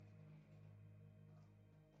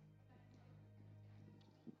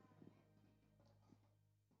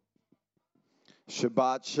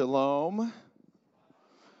Shabbat shalom.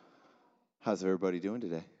 How's everybody doing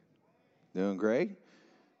today? Doing great?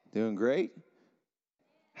 Doing great?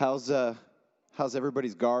 How's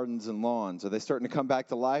everybody's gardens and lawns? Are they starting to come back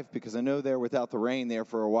to life? Because I know there without the rain there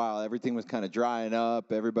for a while, everything was kind of drying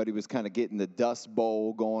up. Everybody was kind of getting the dust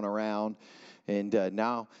bowl going around. And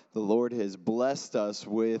now the Lord has blessed us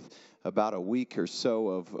with about a week or so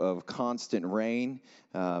of constant rain.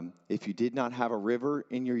 If you did not have a river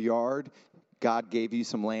in your yard, God gave you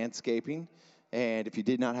some landscaping. And if you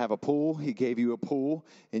did not have a pool, he gave you a pool.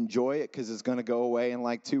 Enjoy it because it's going to go away in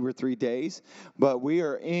like 2 or 3 days. But we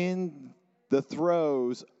are in the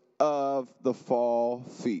throes of the fall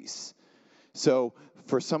feast. So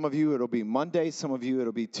for some of you, it'll be Monday. Some of you,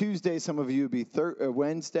 it'll be Tuesday. Some of you, it'll be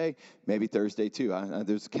Wednesday, maybe Thursday too.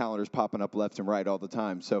 There's calendars popping up left and right all the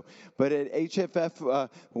time. So, but at HFF,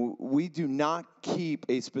 we do not keep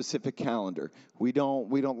a specific calendar. We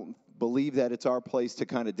don't believe that it's our place to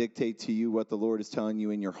kind of dictate to you what the Lord is telling you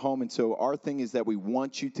in your home. And so our thing is that we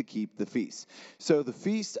want you to keep the feast. So the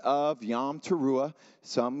feast of Yom Teruah,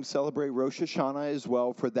 some celebrate Rosh Hashanah as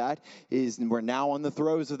well for that, we're now on the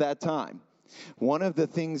throes of that time. One of the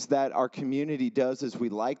things that our community does is we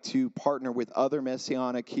like to partner with other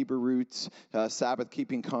Messianic Hebrew roots,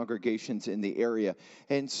 Sabbath-keeping congregations in the area.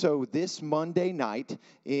 And so this Monday night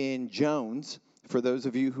in Jones, for those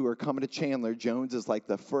of you who are coming to Chandler, Jones is like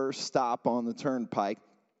the first stop on the turnpike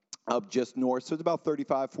up just north. So it's about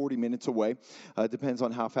 35, 40 minutes away. Depends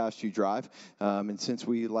on how fast you drive. And since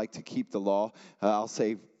we like to keep the law, I'll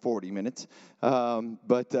say 40 minutes.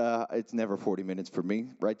 But it's never 40 minutes for me.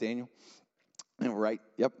 Right, Daniel? Right,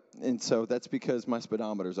 yep. And so that's because my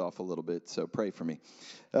speedometer's off a little bit, so pray for me.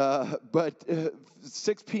 But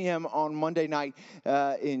 6 p.m. on Monday night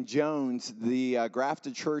in Jones, the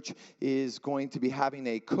Grafted Church is going to be having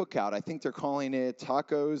a cookout. I think they're calling it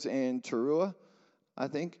Tacos and Teruah, I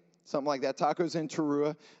think. Something like that, Tacos and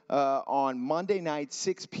Teruah, on Monday night,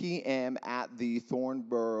 6 p.m. at the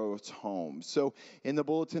Thornborough's home. So in the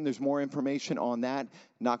bulletin, there's more information on that.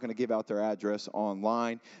 Not going to give out their address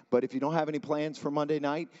online. But if you don't have any plans for Monday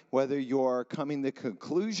night, whether you're coming to the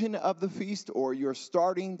conclusion of the feast or you're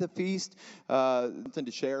starting the feast, something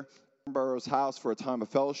to share. Thornborough's house for a time of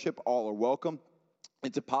fellowship, all are welcome.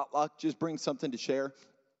 It's a potluck. Just bring something to share.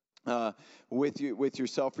 With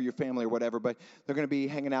yourself or your family or whatever, but they're going to be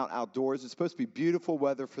hanging out outdoors. It's supposed to be beautiful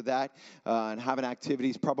weather for that, and having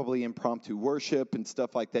activities, probably impromptu worship and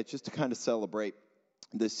stuff like that, just to kind of celebrate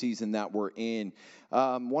the season that we're in.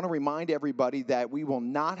 Want to remind everybody that we will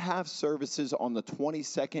not have services on the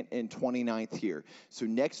 22nd and 29th here. So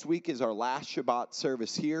next week is our last Shabbat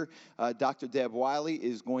service here. Dr. Deb Wiley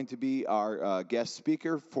is going to be our guest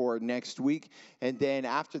speaker for next week. And then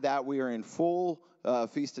after that, we are in full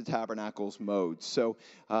Feast of Tabernacles mode. So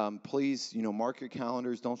please, mark your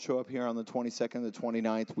calendars. Don't show up here on the 22nd and the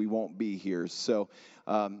 29th. We won't be here. So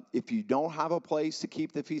if you don't have a place to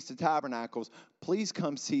keep the Feast of Tabernacles, please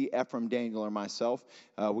come see Ephraim, Daniel, or myself.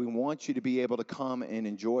 We want you to be able to come and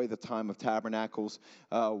enjoy the time of Tabernacles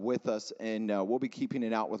with us, and we'll be keeping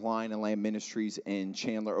it out with Lion and Lamb Ministries in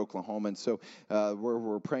Chandler, Oklahoma. And so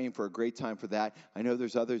we're praying for a great time for that. I know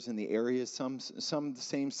there's others in the area, some the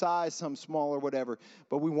same size, some smaller, whatever.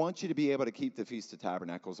 But we want you to be able to keep the Feast of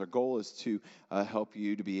Tabernacles. Our goal is to help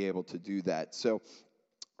you to be able to do that. So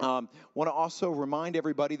want to also remind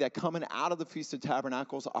everybody that coming out of the Feast of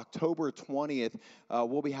Tabernacles, October 20th,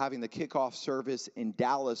 we'll be having the kickoff service in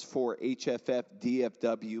Dallas for HFF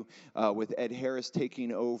DFW with Ed Harris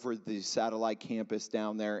taking over the satellite campus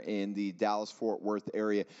down there in the Dallas-Fort Worth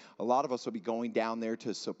area. A lot of us will be going down there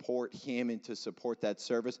to support him and to support that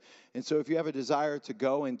service. And so if you have a desire to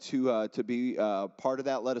go and to be part of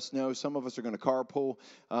that, let us know. Some of us are going to carpool.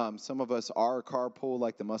 Some of us are carpool,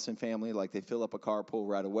 like the Musson family, like they fill up a carpool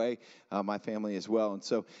right away. My family as well. And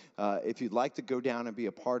so if you'd like to go down and be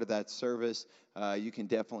a part of that service, you can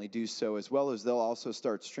definitely do so, as well as they'll also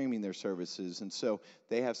start streaming their services. And so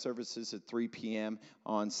they have services at 3 p.m.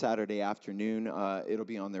 on Saturday afternoon. It'll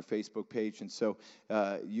be on their Facebook page. And so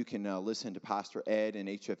you can listen to Pastor Ed and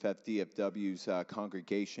HFF DFW's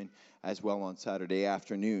congregation as well on Saturday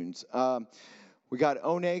afternoons. We got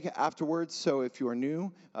Oneg afterwards, so if you are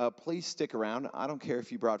new, please stick around. I don't care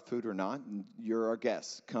if you brought food or not. You're our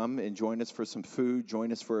guests. Come and join us for some food.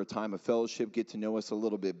 Join us for a time of fellowship. Get to know us a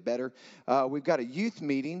little bit better. We've got a youth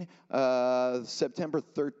meeting September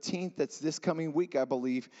 13th. That's this coming week, I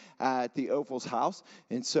believe, at the Opal's house.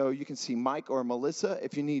 And so you can see Mike or Melissa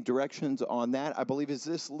if you need directions on that. I believe, is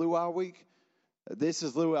this Luau week? This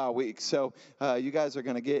is Luau Week, so you guys are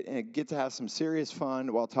going to get to have some serious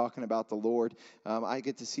fun while talking about the Lord. I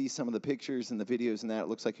get to see some of the pictures and the videos and that. It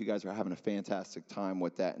looks like you guys are having a fantastic time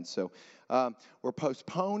with that. And so we're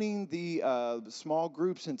postponing the small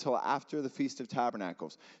groups until after the Feast of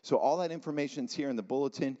Tabernacles. So all that information is here in the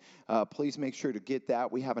bulletin. Please make sure to get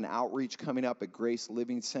that. We have an outreach coming up at Grace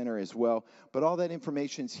Living Center as well. But all that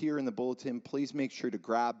information is here in the bulletin. Please make sure to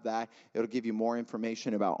grab that. It'll give you more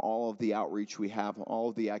information about all of the outreach we have, all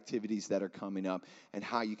of the activities that are coming up, and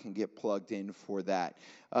how you can get plugged in for that.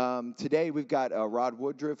 Today we've got Rod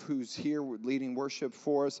Woodruff, who's here leading worship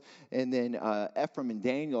for us, and then Ephraim and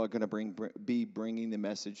Daniel are going to be bringing the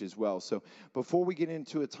message as well. So before we get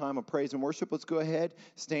into a time of praise and worship, let's go ahead,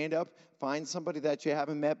 stand up, find somebody that you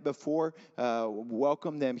haven't met before,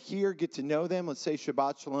 welcome them here, get to know them. Let's say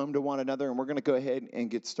Shabbat Shalom to one another, and we're going to go ahead and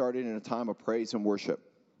get started in a time of praise and worship.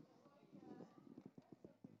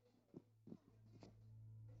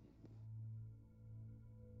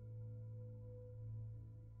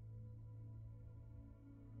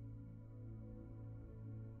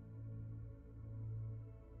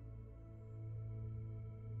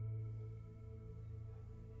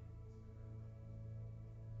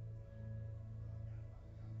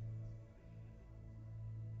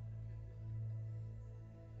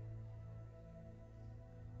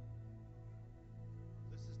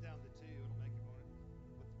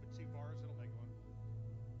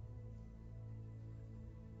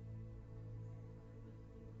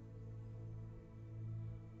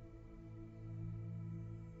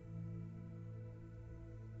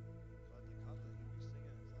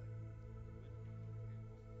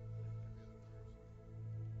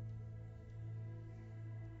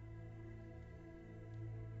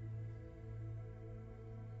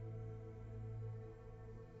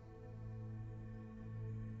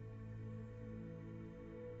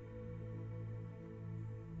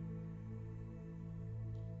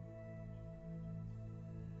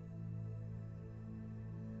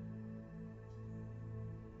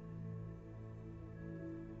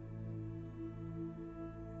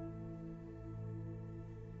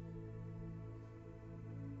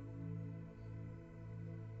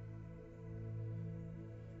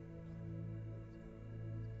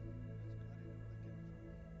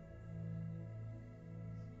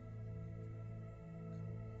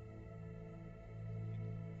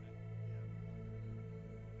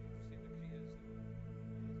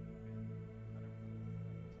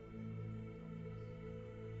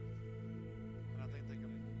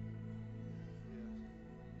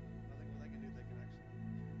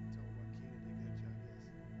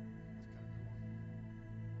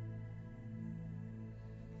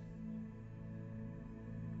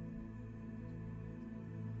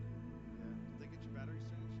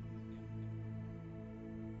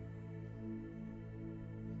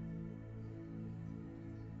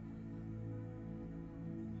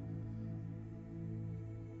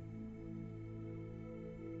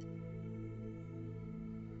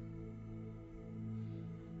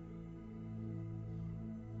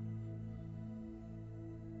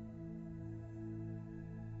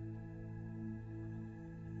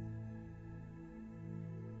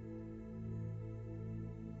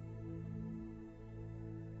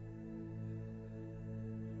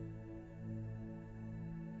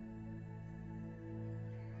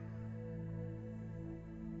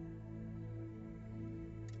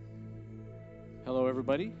 Hello,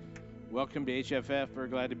 everybody. Welcome to HFF. Very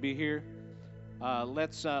glad to be here.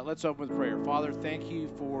 Let's open with prayer. Father, thank you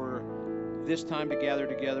for this time to gather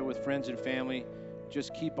together with friends and family.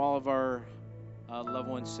 Just keep all of our loved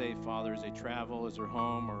ones safe, Father, as they travel, as they're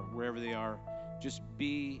home, or wherever they are. Just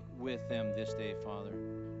be with them this day, Father.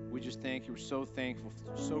 We just thank you. We're so thankful,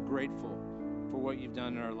 so grateful for what you've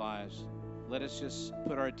done in our lives. Let us just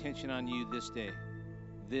put our attention on you this day,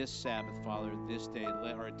 this Sabbath, Father, this day.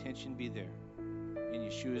 Let our attention be there. In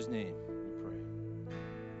Yeshua's name, we pray.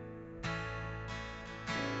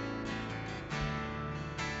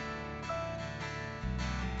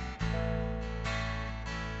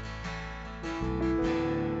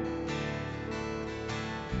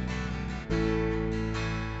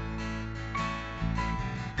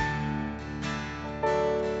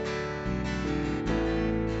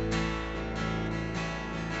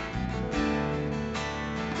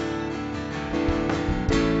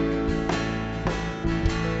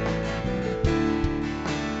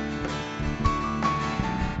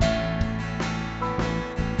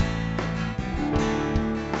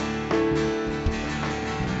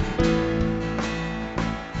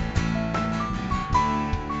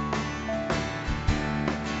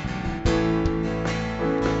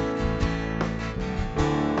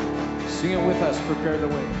 prepare the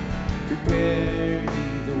way. Prepare ye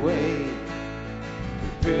the way.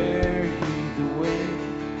 Prepare ye the way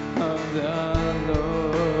of the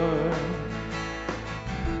Lord.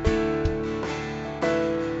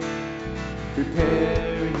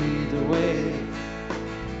 Prepare ye the way.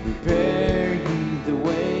 Prepare ye the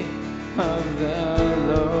way of the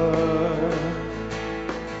Lord.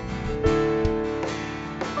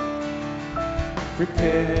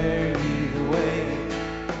 Prepare ye the way.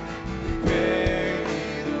 Prepare ye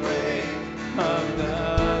the way of the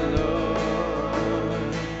Lord.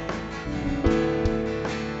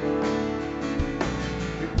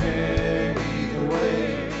 Prepare ye the way.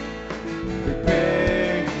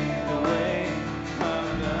 Prepare ye the way of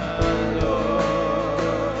the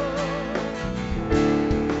Lord.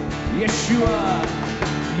 Yeshua,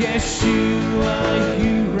 Yeshua,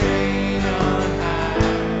 you reign on high.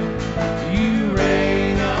 You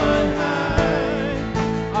reign on high.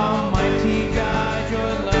 Almighty God,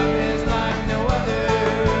 your love is like no other.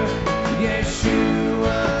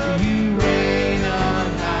 Yeshua, you reign on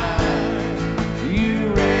high.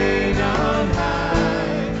 You reign on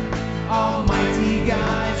high. Almighty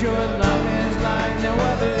God, your love is like no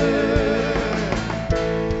other.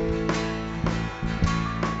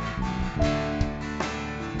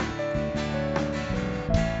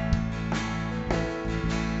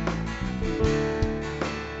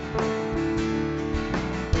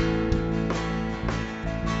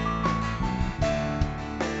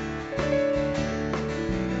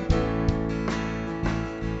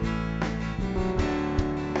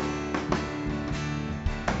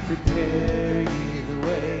 Prepare ye the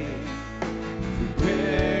way.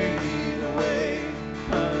 Prepare ye the way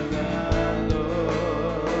of the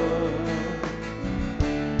Lord.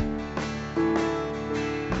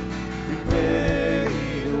 Prepare ye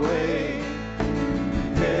the way.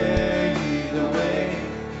 Prepare ye the way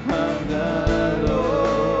of the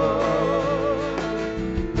Lord.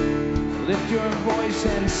 Lift your voice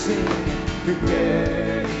and sing.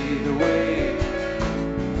 Prepare ye the way.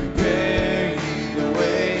 Prepare ye the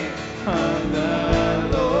way of the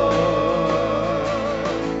Lord.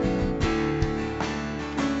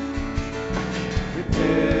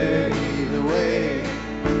 Prepare ye the way.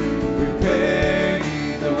 Prepare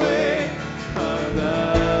ye the way of the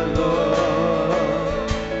Lord.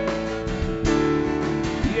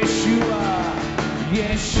 Yeshua,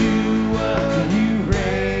 Yeshua, you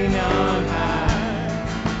reign on high.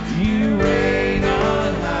 You reign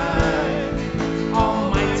on high.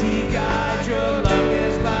 Almighty God, your love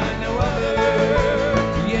is like no other.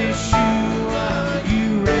 Yeshua,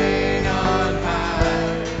 you reign on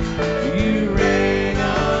high. You reign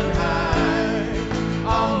on high.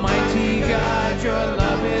 Almighty God, your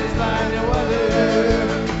love is like no other.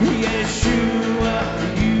 Yeshua,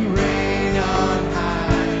 you reign on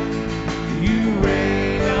high. You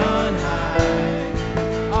reign on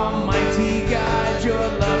high. Almighty God, your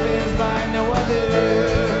love is like no other.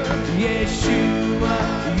 Yeshua,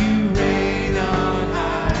 you reign on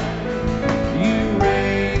high. You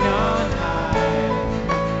reign on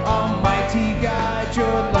high. Almighty God,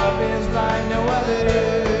 your love is like no other.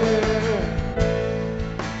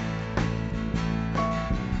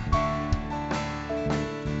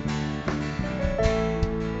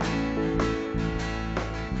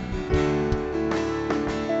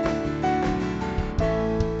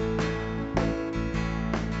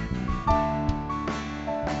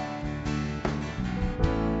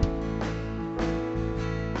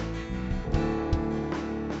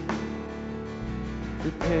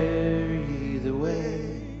 Prepare ye the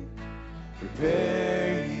way.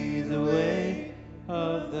 Prepare ye the way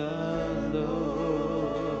of the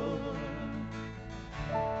Lord.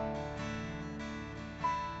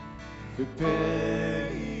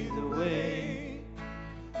 Prepare ye the way.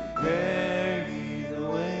 Prepare ye the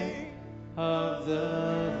way of the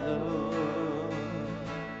Lord.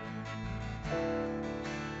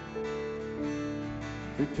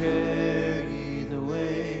 Prepare ye the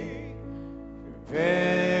way.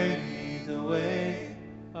 Prepare ye the way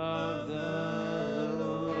of the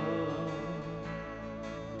Lord.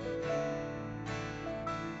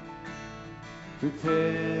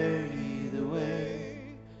 Prepare ye the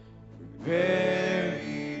way. Prepare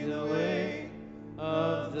ye the way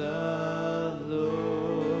of the Lord.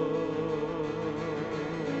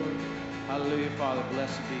 Hallelujah, Father.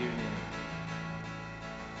 Blessed be your name.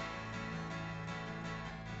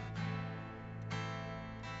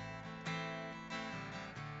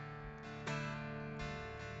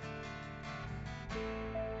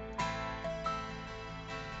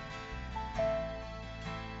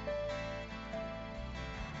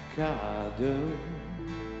 Kadosh,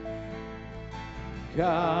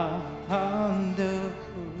 Kadosh,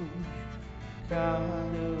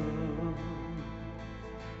 Kadosh,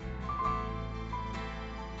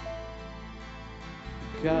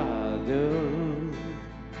 Kadosh,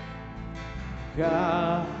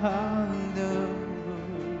 Kadosh,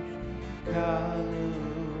 Kadosh,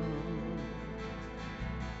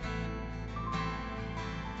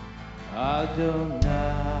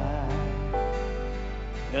 Adonai,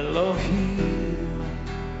 Elohim,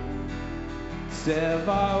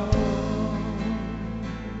 Sevaot,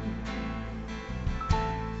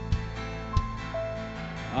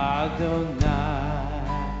 Adonai,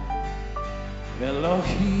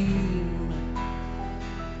 Elohim,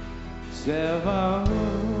 Sevaot.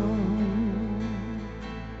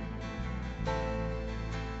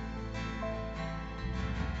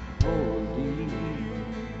 Holy,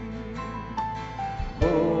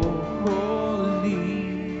 holy,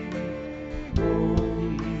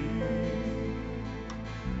 holy.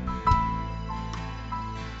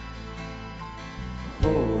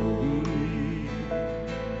 Holy,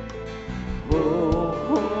 oh,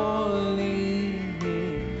 holy,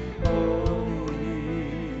 holy,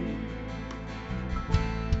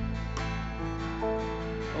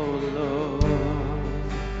 oh Lord,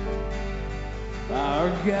 our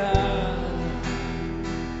God,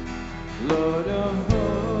 Lord of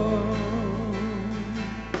hosts,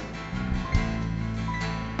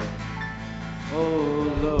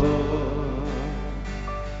 oh Lord.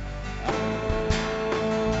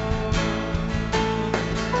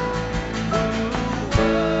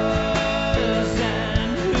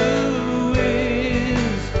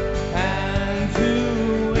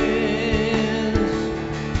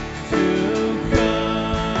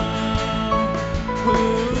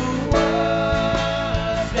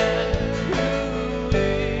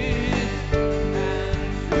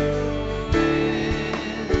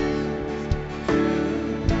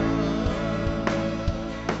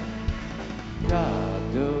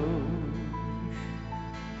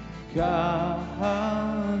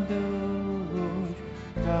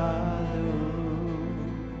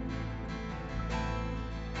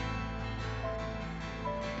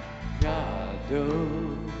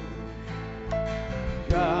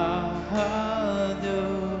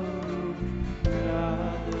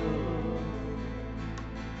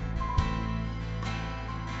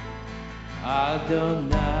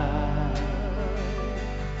 Adonai,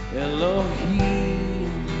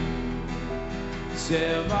 Elohim,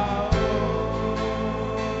 Sevaot,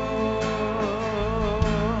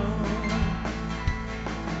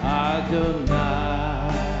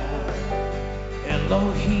 Adonai,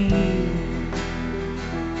 Elohim,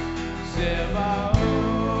 Sevaot.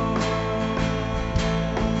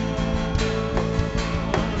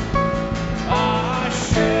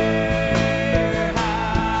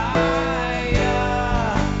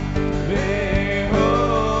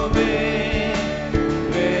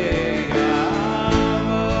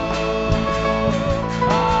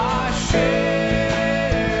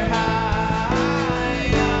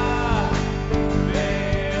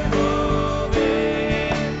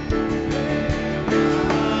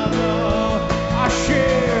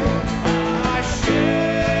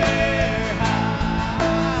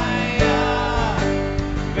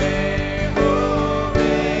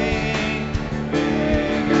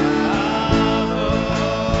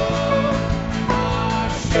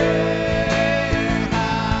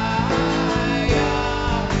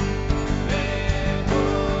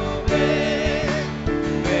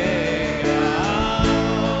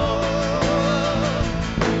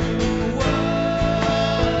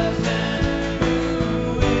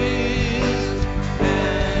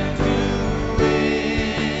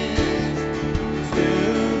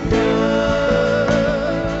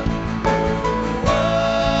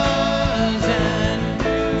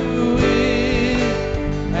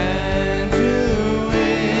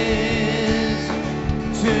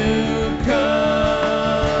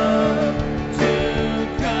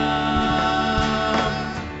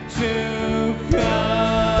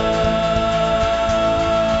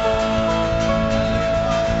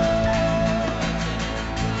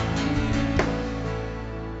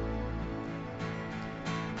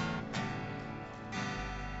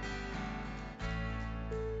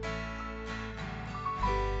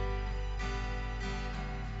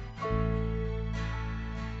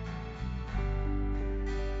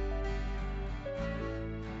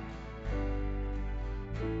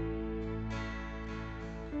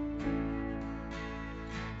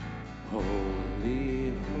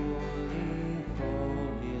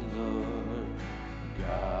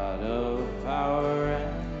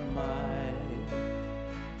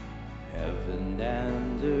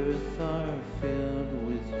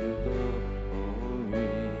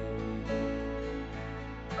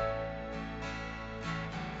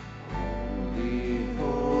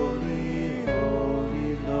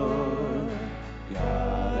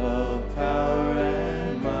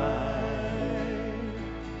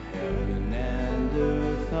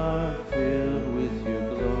 are filled with your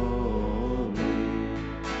glory.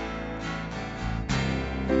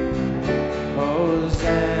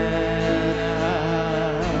 Hosanna,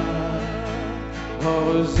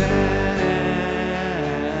 Hosanna,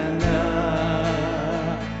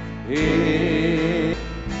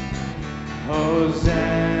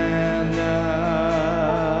 Hosanna,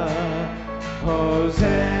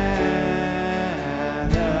 Hosanna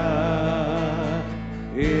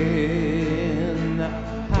in the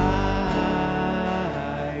highest.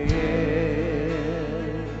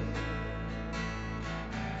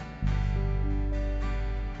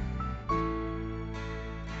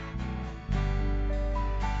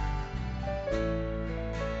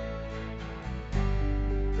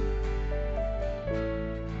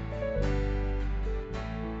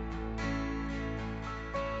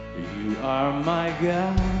 You are my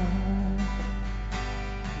God,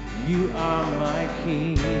 you are my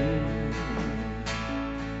King,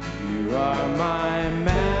 you are my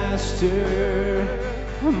Master,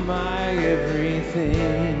 my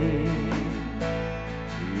everything.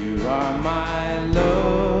 You are my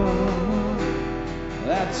Lord,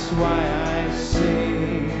 that's why I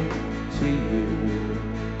sing to you.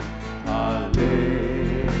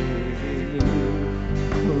 Hallelujah.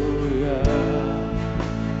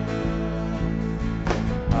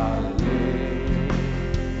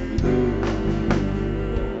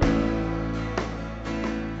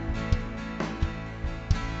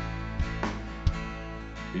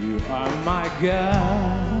 You are my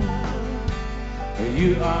God,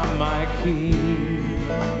 you are my King,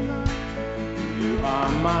 you are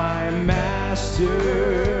my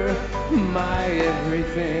Master, my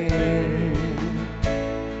everything.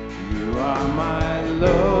 You are my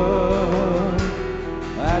Lord,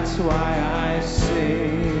 that's why I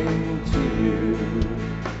sing to you.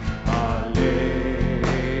 Hallelujah.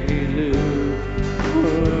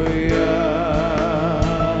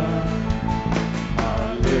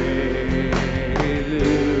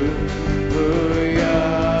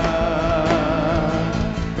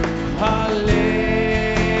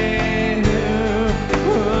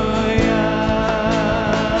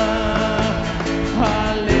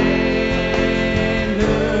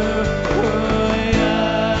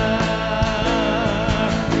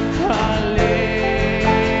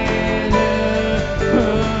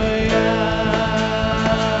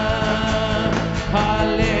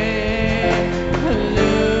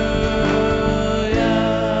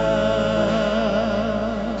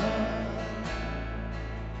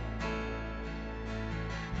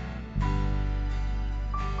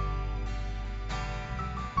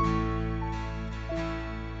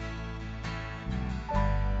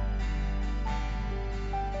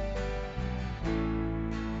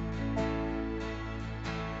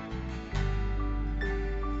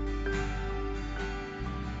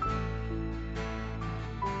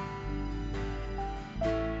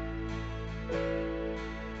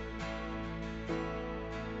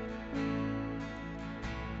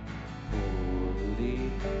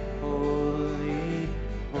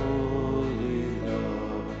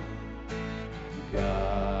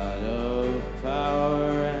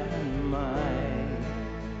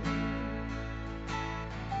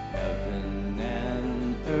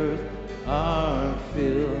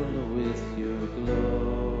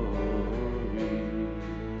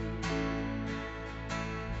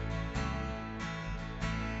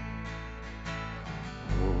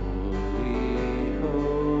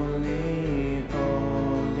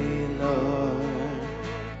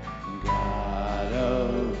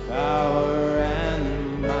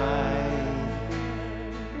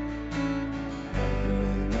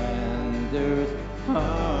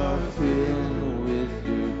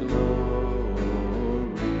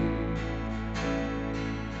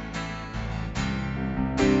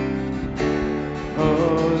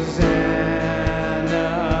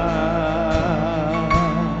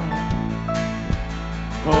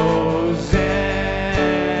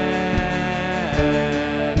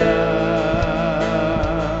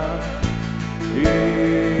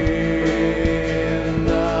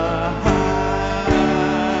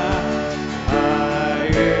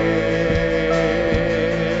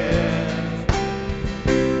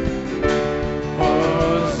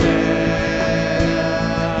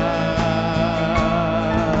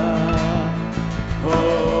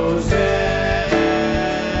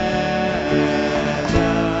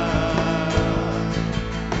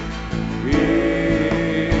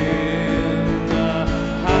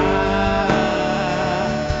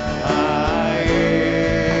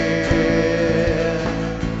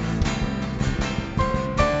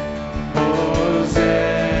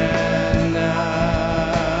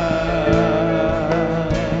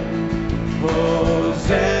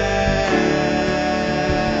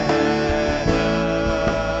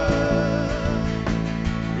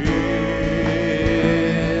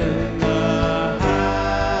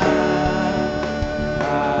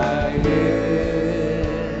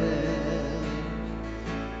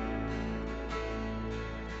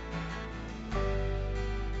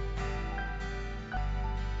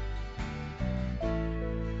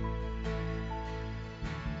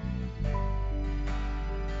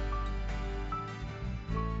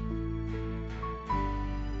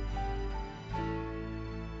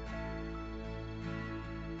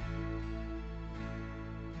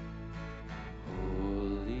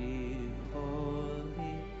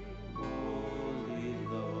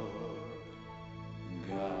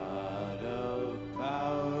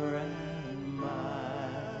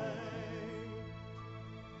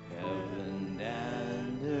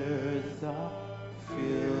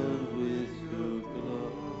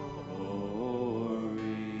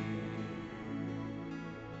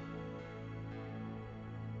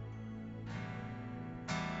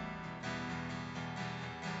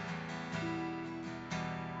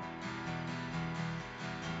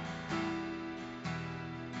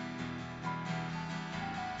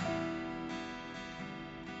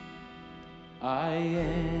 I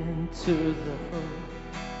enter the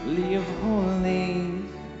Holy of Holies.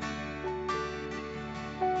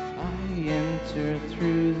 I enter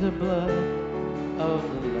through the blood of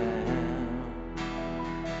the Lamb.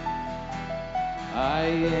 I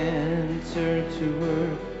enter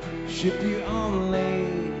to worship you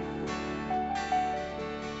only.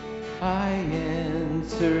 I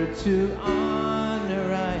enter to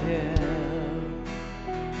honor I am.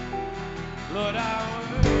 Lord, I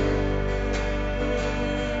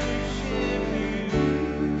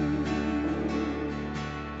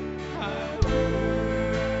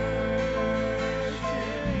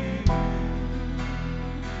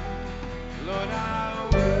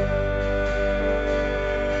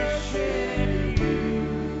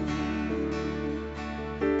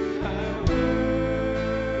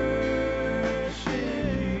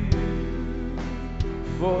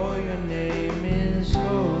for your name is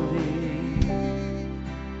holy,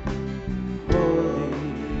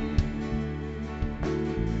 holy,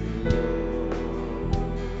 Lord.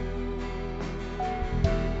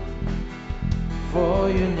 For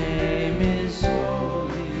your name is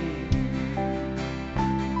holy,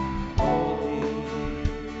 holy,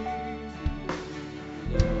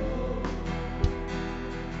 Lord.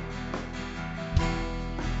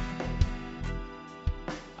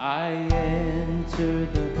 I enter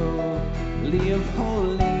the Holy of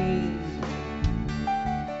Holies.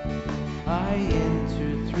 I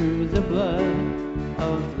enter through the blood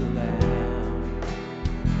of the Lamb.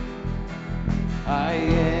 I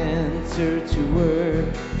enter to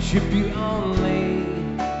worship you only.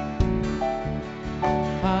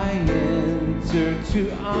 I enter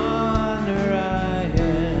to honor I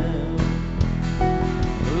am.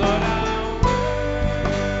 Lord, I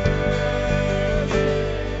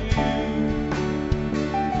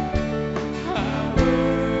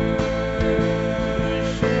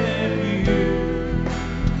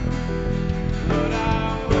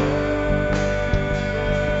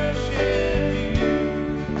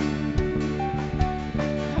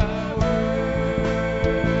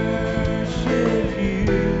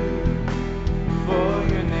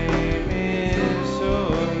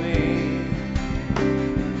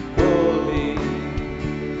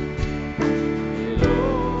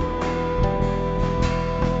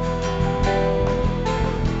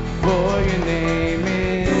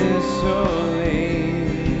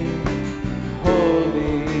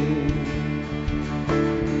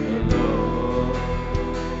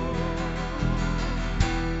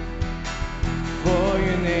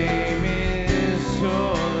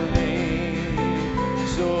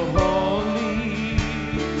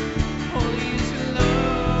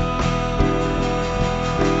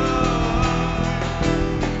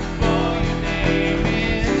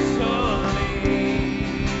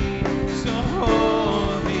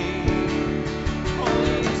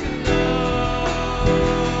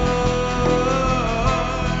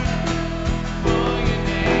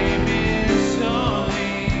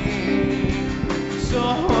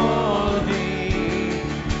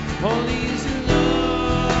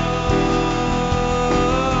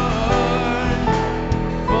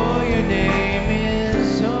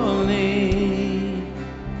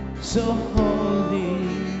so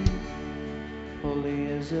holy, holy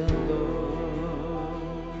is the Lord.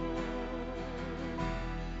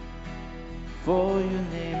 For your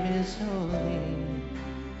name is holy,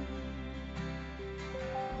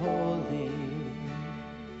 holy,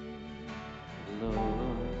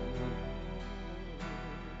 Lord.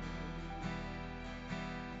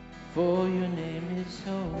 For your name is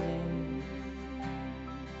holy,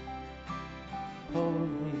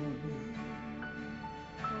 holy,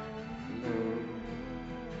 Lord.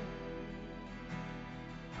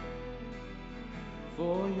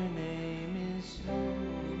 For your name is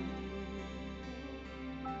holy,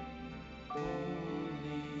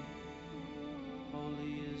 holy,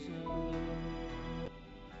 holy is the Lord.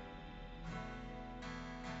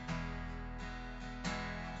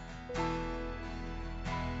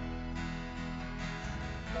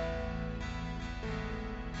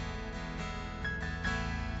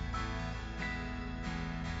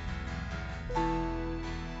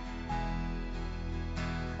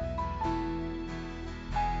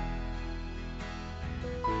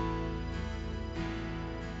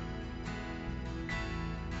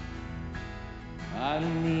 I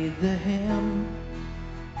need the hem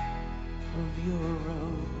of your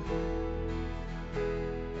robe.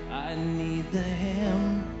 I need the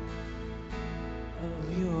hem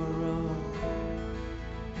of your robe.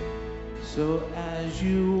 So as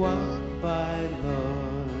you walk by,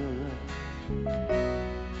 Lord,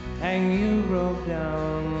 hang your robe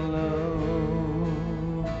down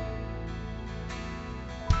low.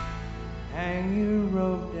 hang your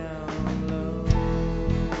robe down low.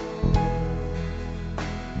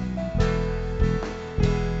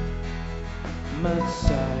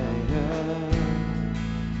 Messiah,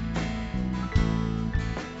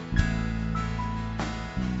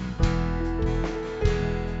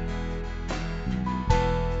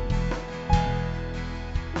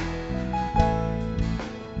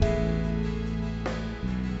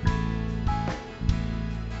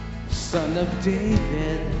 Son of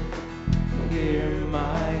David, hear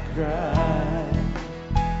my cry.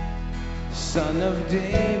 Son of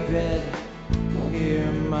David,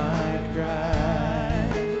 hear my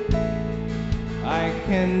cry. I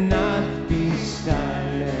cannot be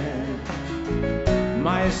silent.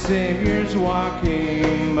 My Savior's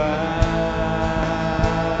walking by.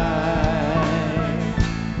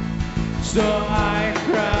 So I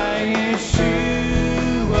cry,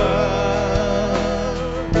 Yeshua.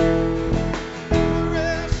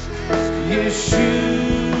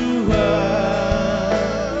 Yeshua,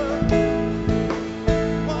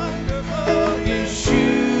 wonderful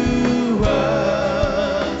Yeshua,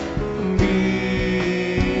 be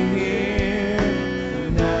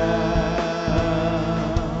here now,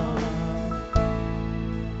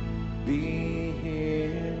 be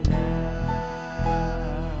here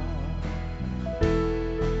now,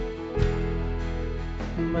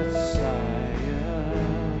 Messiah.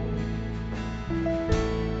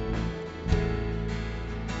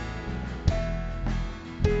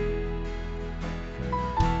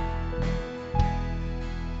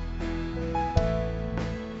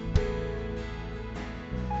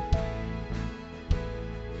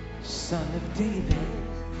 Son of David,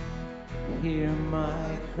 hear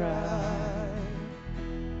my cry.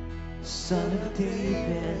 Son of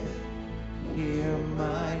David, hear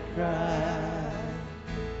my cry.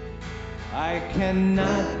 I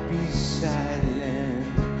cannot be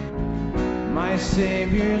silent. My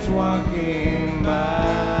Savior's walking by.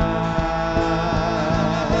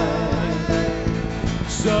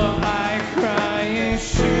 So I cry,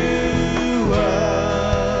 Yeshua.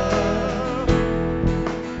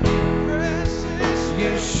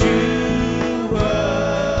 Yeshua,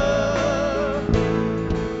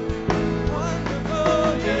 wonderful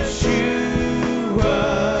Yeshua,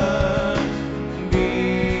 be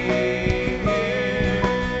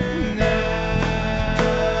here now.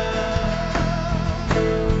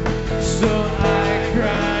 So I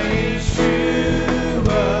cry,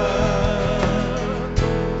 Yeshua,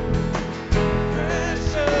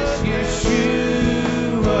 precious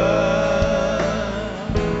Yeshua,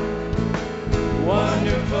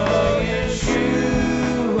 wonderful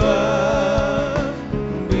Yeshua,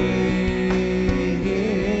 be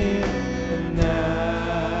here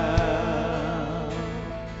now,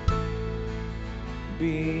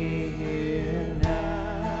 be here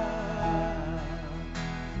now,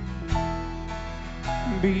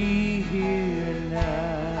 be here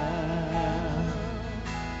now,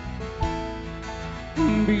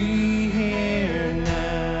 be here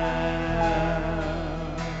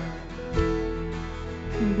now.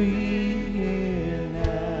 Be here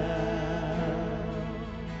now.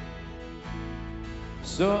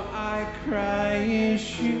 So I cry,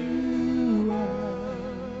 Yeshua,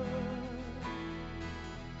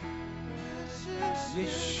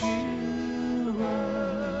 Yeshua,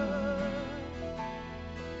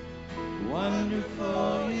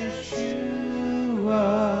 wonderful Yeshua,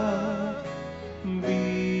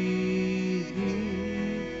 be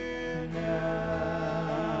here now.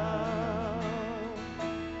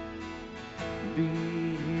 Be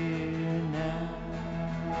here now.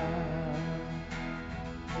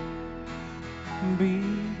 Be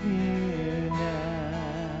here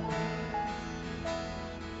now.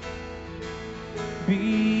 Be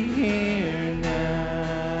here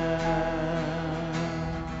now.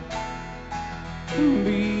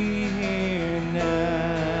 Be here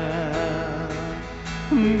now.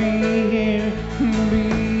 Be here, be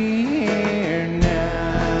here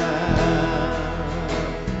now.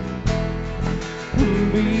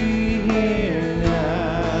 Be here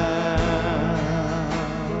now.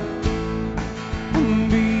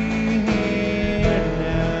 Be here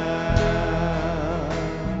now.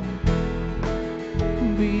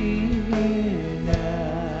 Be here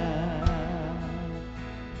now.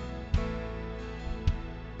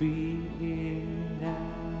 Be here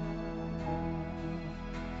now.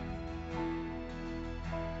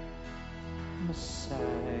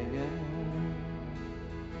 Messiah,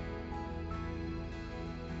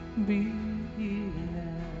 be here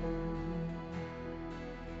now.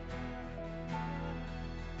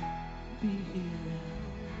 Be here now.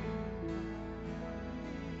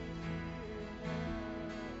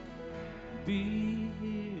 be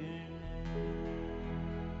here now.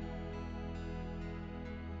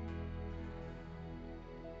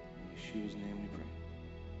 In Yeshua's name we pray.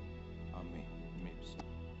 Amen. You may be seated.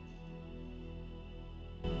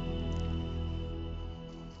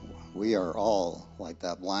 We are all like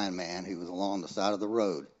that blind man who was along the side of the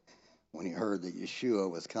road when he heard that Yeshua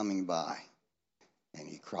was coming by. And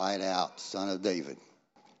he cried out, Son of David,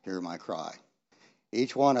 hear my cry.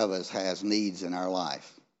 Each one of us has needs in our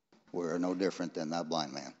life. We're no different than that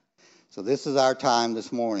blind man. So this is our time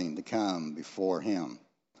this morning to come before him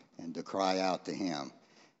and to cry out to him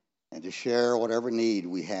and to share whatever need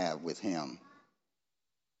we have with him,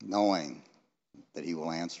 knowing that he will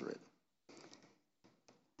answer it.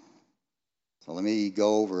 So let me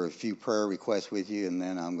go over a few prayer requests with you, and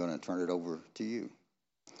then I'm going to turn it over to you.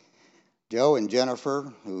 Joe and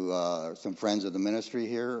Jennifer, who are some friends of the ministry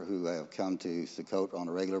here who have come to Sukkot on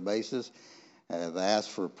a regular basis, have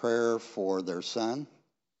asked for prayer for their son.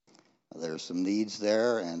 There's some needs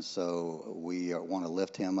there, and so we want to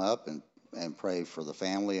lift him up and pray for the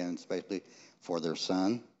family and especially for their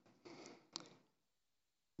son.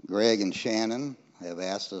 Greg and Shannon have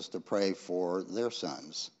asked us to pray for their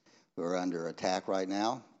sons who are under attack right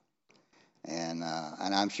now. And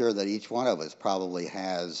I'm sure that each one of us probably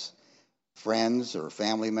has friends or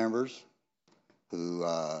family members who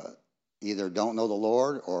either don't know the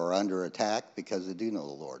Lord or are under attack because they do know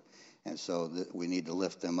the Lord. And so we need to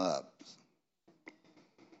lift them up.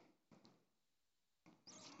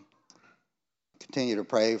 Continue to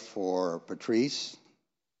pray for Patrice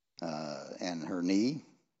and her knee,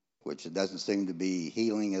 which it doesn't seem to be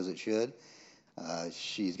healing as it should.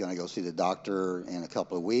 She's going to go see the doctor in a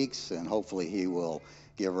couple of weeks, and hopefully he will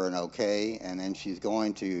give her an okay. And then she's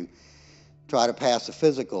going to try to pass a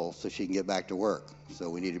physical so she can get back to work. So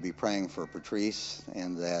we need to be praying for Patrice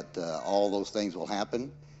and that all those things will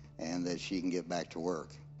happen and that she can get back to work.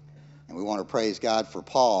 And we want to praise God for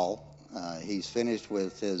Paul. He's finished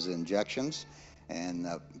with his injections, and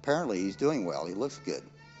apparently he's doing well. He looks good.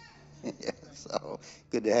 Yeah, so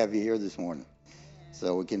good to have you here this morning.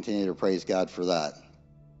 So we continue to praise God for that.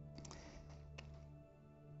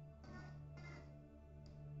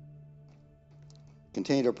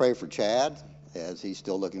 Continue to pray for Chad as he's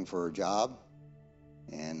still looking for a job.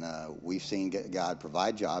 And we've seen God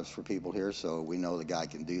provide jobs for people here, so we know that God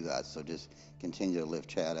can do that. So just continue to lift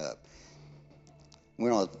Chad up. We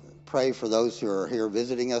want to pray for those who are here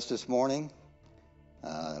visiting us this morning.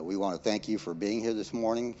 We want to thank you for being here this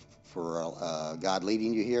morning, for God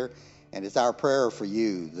leading you here. And it's our prayer for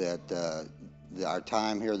you that our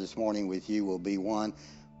time here this morning with you will be one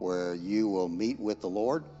where you will meet with the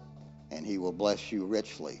Lord and he will bless you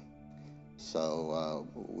richly. So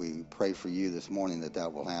we pray for you this morning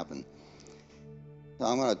that will happen. So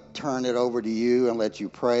I'm going to turn it over to you and let you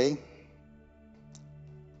pray.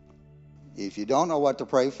 If you don't know what to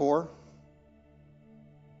pray for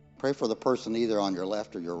the person either on your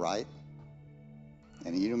left or your right.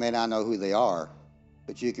 And you may not know who they are,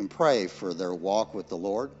 but you can pray for their walk with the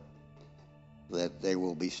Lord, that they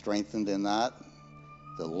will be strengthened in that.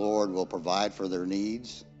 The Lord will provide for their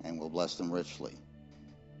needs and will bless them richly.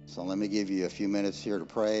 So let me give you a few minutes here to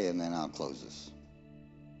pray, and then I'll close this.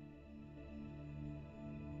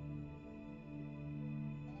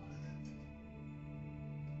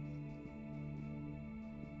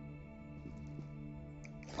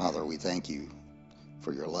 Father, we thank you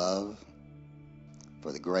for your love,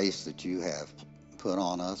 for the grace that you have put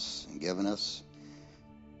on us and given us,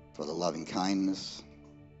 for the loving kindness,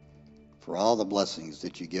 for all the blessings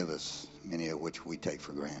that you give us, many of which we take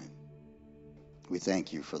for granted. We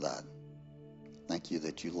thank you for that. Thank you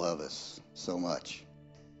that you love us so much,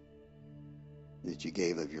 that you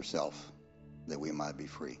gave of yourself that we might be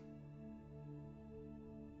free.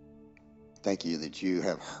 Thank you that you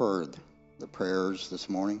have heard the prayers this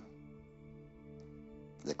morning,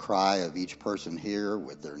 the cry of each person here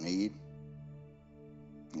with their need,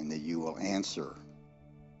 and that you will answer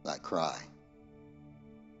that cry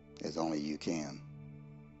as only you can.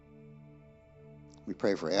 We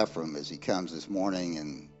pray for Ephraim as he comes this morning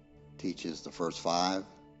and teaches the first 5,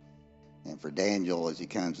 and for Daniel as he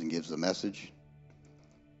comes and gives the message,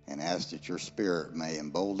 and ask that your spirit may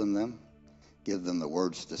embolden them, give them the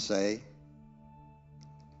words to say,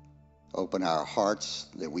 open our hearts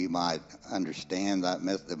that we might understand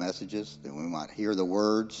the messages, that we might hear the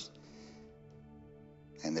words,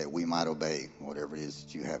 and that we might obey whatever it is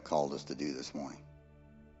that you have called us to do this morning.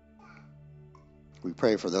 We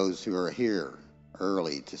pray for those who are here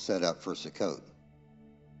early to set up for Sukkot.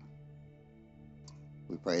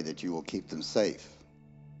 We pray that you will keep them safe,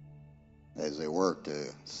 as they work to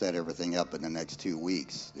set everything up in the next 2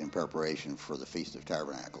 weeks in preparation for the Feast of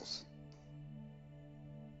Tabernacles.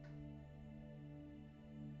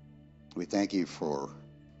 We thank you for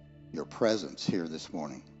your presence here this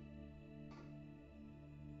morning.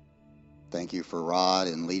 Thank you for Rod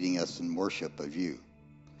and leading us in worship of you,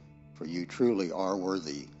 for you truly are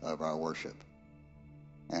worthy of our worship,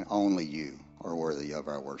 and only you are worthy of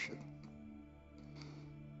our worship.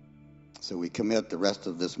 So we commit the rest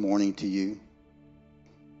of this morning to you,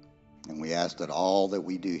 and we ask that all that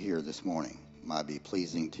we do here this morning might be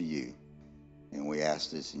pleasing to you, and we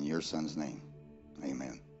ask this in your Son's name.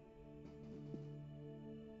 Amen.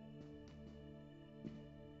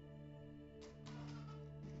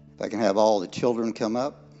 If I can have all the children come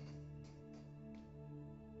up.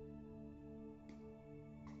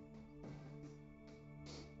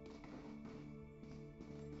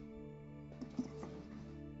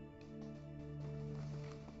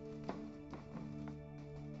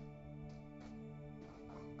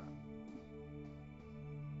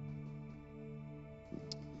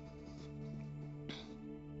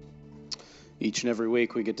 Each and every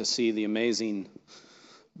week we get to see the amazing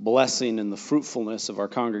blessing and the fruitfulness of our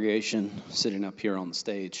congregation sitting up here on the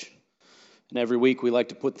stage. And every week we like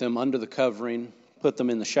to put them under the covering, put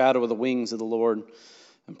them in the shadow of the wings of the Lord,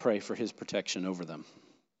 and pray for his protection over them.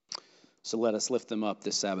 So let us lift them up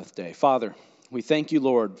this Sabbath day. Father, we thank you,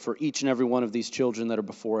 Lord, for each and every one of these children that are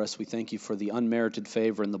before us. We thank you for the unmerited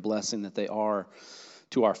favor and the blessing that they are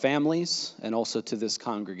to our families and also to this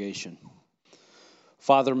congregation.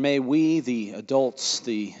 Father, may we, the adults,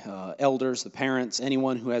 the elders, the parents,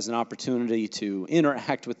 anyone who has an opportunity to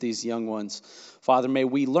interact with these young ones, Father, may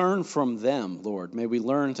we learn from them, Lord. May we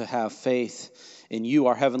learn to have faith in you,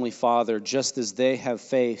 our Heavenly Father, just as they have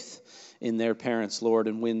faith in their parents, Lord.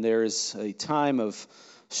 And when there is a time of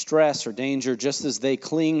stress or danger, just as they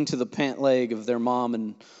cling to the pant leg of their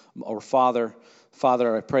mom or father,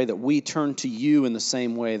 Father, I pray that we turn to you in the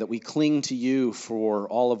same way, that we cling to you for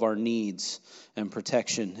all of our needs and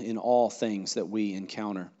protection in all things that we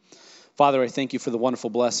encounter. Father, I thank you for the wonderful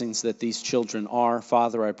blessings that these children are.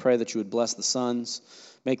 Father, I pray that you would bless the sons,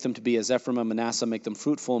 make them to be as Ephraim and Manasseh, make them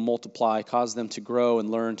fruitful and multiply, cause them to grow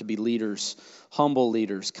and learn to be leaders, humble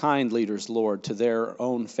leaders, kind leaders, Lord, to their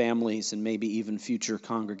own families and maybe even future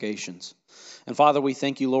congregations. And Father, we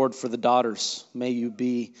thank you, Lord, for the daughters. May you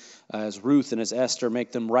be as Ruth and as Esther.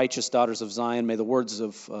 Make them righteous daughters of Zion. May the words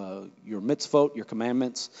of your mitzvot, your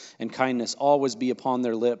commandments, and kindness always be upon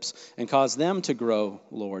their lips. And cause them to grow,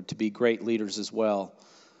 Lord, to be great leaders as well,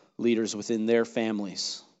 leaders within their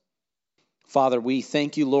families. Father, we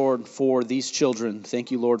thank you, Lord, for these children.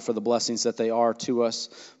 Thank you, Lord, for the blessings that they are to us.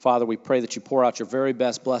 Father, we pray that you pour out your very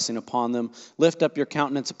best blessing upon them, lift up your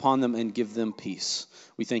countenance upon them, and give them peace.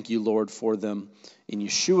 We thank you, Lord, for them. In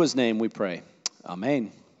Yeshua's name we pray.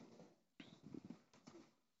 Amen.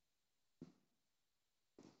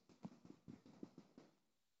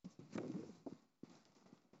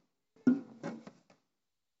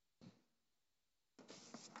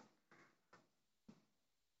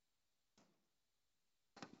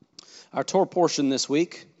 Our Torah portion this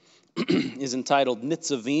week is entitled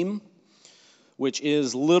Nitzavim, which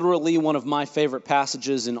is literally one of my favorite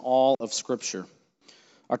passages in all of Scripture.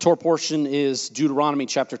 Our Torah portion is Deuteronomy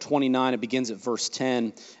chapter 29. It begins at verse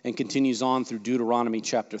 10 and continues on through Deuteronomy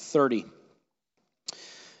chapter 30.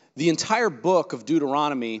 The entire book of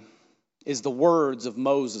Deuteronomy is the words of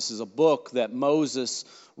Moses, is a book that Moses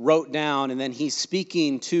wrote down, and then he's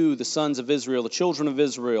speaking to the sons of Israel, the children of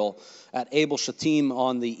Israel, at Abel Shittim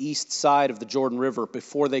on the east side of the Jordan River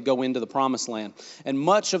before they go into the Promised Land. And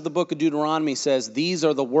much of the book of Deuteronomy says these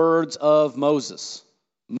are the words of Moses.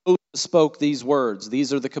 Moses spoke these words.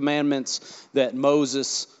 These are the commandments that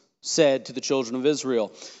Moses said to the children of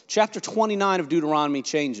Israel. Chapter 29 of Deuteronomy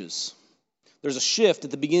changes. There's a shift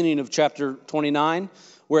at the beginning of chapter 29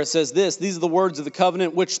 where it says this: these are the words of the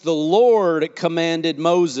covenant which the Lord commanded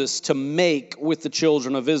Moses to make with the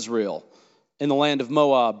children of Israel in the land of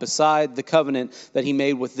Moab, beside the covenant that he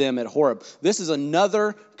made with them at Horeb. This is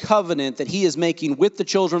another covenant that he is making with the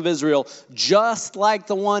children of Israel, just like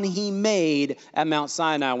the one he made at Mount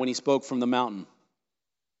Sinai when he spoke from the mountain.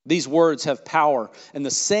 These words have power, and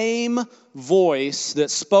the same voice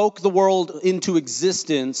that spoke the world into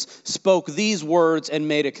existence spoke these words and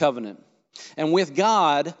made a covenant. And with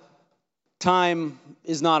God, time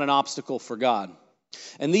is not an obstacle for God.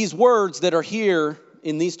 And these words that are here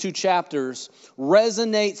in these two chapters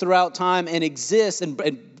resonate throughout time and exist and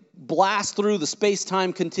blast through the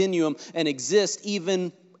space-time continuum and exist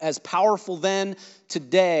even as powerful then,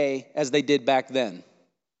 today, as they did back then.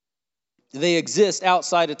 They exist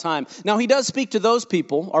outside of time. Now, he does speak to those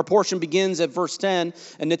people. Our portion begins at verse 10,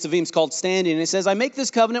 and Nitzavim's called standing. And it says, I make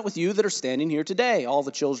this covenant with you that are standing here today, all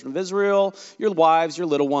the children of Israel, your wives, your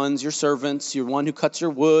little ones, your servants, your one who cuts your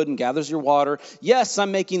wood and gathers your water. Yes,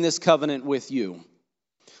 I'm making this covenant with you.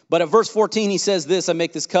 But at verse 14, he says this, I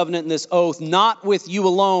make this covenant and this oath, not with you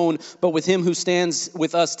alone, but with him who stands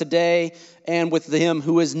with us today and with him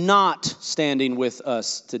who is not standing with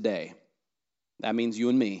us today. That means you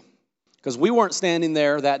and me. Because we weren't standing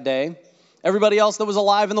there that day. Everybody else that was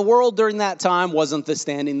alive in the world during that time wasn't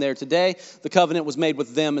standing there today. The covenant was made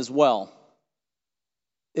with them as well.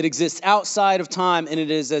 It exists outside of time, and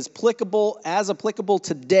it is as applicable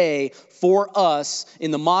today for us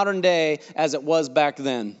in the modern day as it was back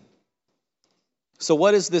then. So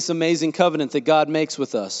what is this amazing covenant that God makes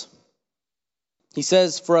with us? He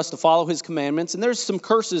says for us to follow his commandments, and there's some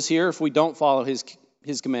curses here if we don't follow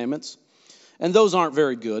his commandments, and those aren't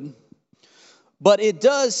very good. But it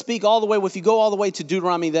does speak all the way, if you go all the way to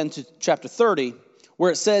Deuteronomy, then to chapter 30, where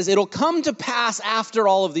it says, it'll come to pass after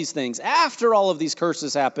all of these things, after all of these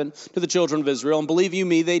curses happened to the children of Israel, and believe you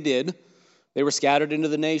me, they did. They were scattered into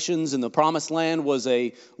the nations, and the promised land was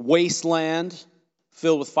a wasteland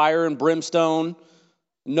filled with fire and brimstone.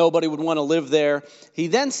 Nobody would want to live there. He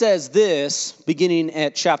then says this, beginning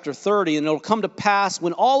at chapter 30, and it'll come to pass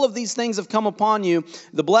when all of these things have come upon you,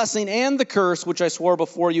 the blessing and the curse which I swore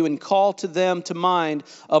before you, and call to them to mind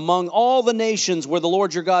among all the nations where the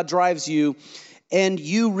Lord your God drives you, and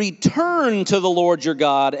you return to the Lord your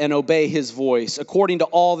God and obey his voice, according to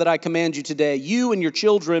all that I command you today, you and your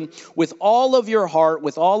children, with all of your heart,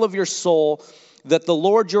 with all of your soul, that the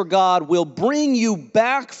Lord your God will bring you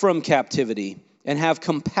back from captivity and have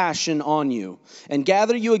compassion on you, and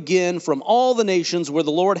gather you again from all the nations where the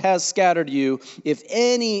Lord has scattered you. If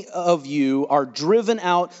any of you are driven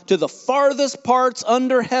out to the farthest parts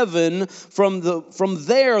under heaven, from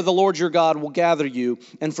there the Lord your God will gather you,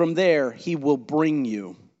 and from there he will bring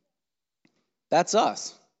you. That's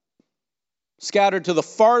us. Scattered to the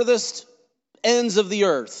farthest ends of the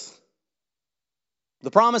earth. The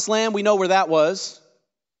promised land, we know where that was.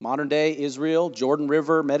 Modern day Israel, Jordan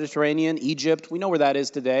River, Mediterranean, Egypt. We know where that is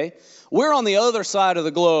today. We're on the other side of the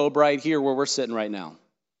globe right here where we're sitting right now.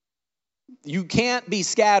 You can't be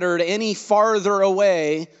scattered any farther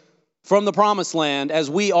away from the promised land as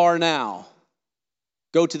we are now.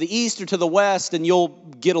 Go to the east or to the west and you'll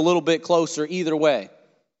get a little bit closer either way.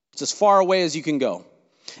 It's as far away as you can go.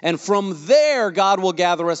 And from there, God will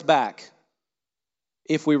gather us back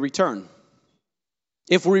if we return.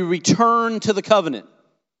 If we return to the covenant.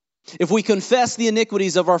 If we confess the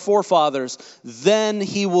iniquities of our forefathers, then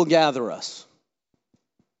he will gather us.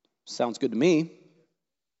 Sounds good to me.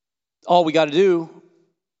 All we got to do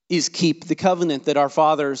is keep the covenant that our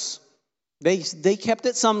fathers, they kept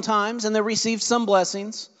it sometimes and they received some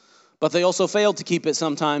blessings, but they also failed to keep it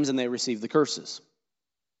sometimes and they received the curses.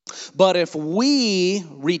 But if we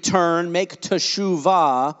return, make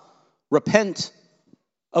teshuvah, repent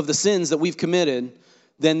of the sins that we've committed,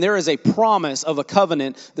 then there is a promise of a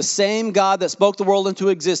covenant. The same God that spoke the world into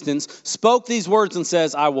existence spoke these words and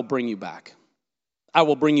says, I will bring you back. I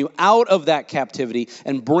will bring you out of that captivity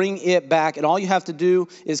and bring it back. And all you have to do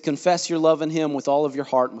is confess your love in him with all of your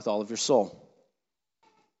heart and with all of your soul.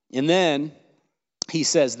 And then he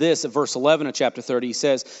says this at verse 11 of chapter 30. He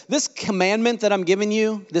says, this commandment that I'm giving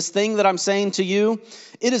you, this thing that I'm saying to you,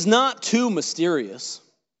 it is not too mysterious.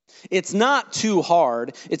 It's not too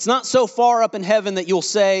hard. It's not so far up in heaven that you'll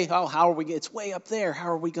say, oh, how are we? It's way up there. How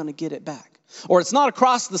are we going to get it back? Or it's not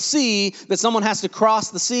across the sea that someone has to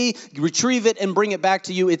cross the sea, retrieve it, and bring it back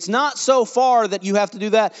to you. It's not so far that you have to do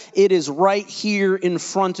that. It is right here in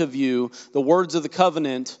front of you. The words of the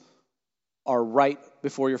covenant are right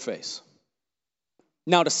before your face.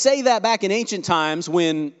 Now, to say that back in ancient times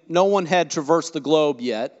when no one had traversed the globe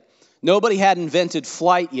yet, nobody had invented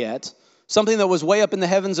flight yet, something that was way up in the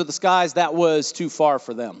heavens or the skies, that was too far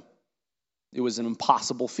for them. It was an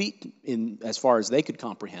impossible feat as far as they could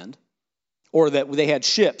comprehend. Or that they had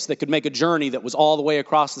ships that could make a journey that was all the way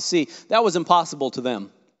across the sea. That was impossible to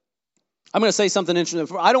them. I'm going to say something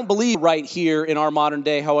interesting. I don't believe right here in our modern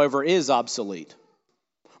day, however, is obsolete.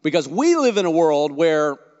 Because we live in a world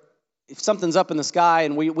where if something's up in the sky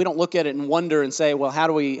and we don't look at it and wonder and say, well, how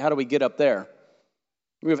do we get up there?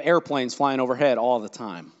 We have airplanes flying overhead all the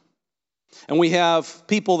time. And we have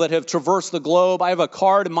people that have traversed the globe. I have a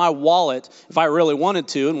card in my wallet. If I really wanted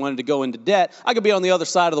to and wanted to go into debt, I could be on the other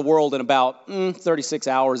side of the world in about 36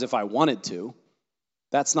 hours if I wanted to.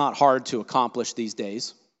 That's not hard to accomplish these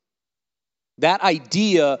days. That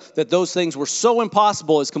idea that those things were so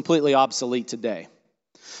impossible is completely obsolete today.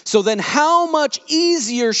 So then how much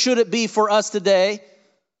easier should it be for us today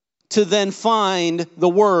to then find the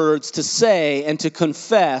words to say and to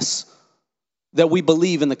confess that we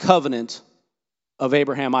believe in the covenant of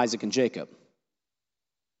Abraham, Isaac, and Jacob?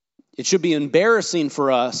 It should be embarrassing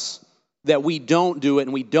for us that we don't do it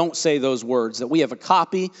and we don't say those words, that we have a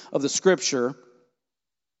copy of the Scripture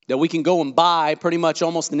that we can go and buy pretty much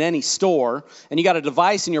almost in any store, and you got a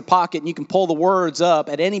device in your pocket and you can pull the words up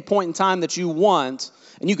at any point in time that you want,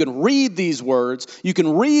 and you can read these words, you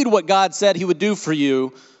can read what God said He would do for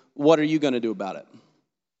you. What are you going to do about it?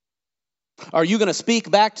 Are you going to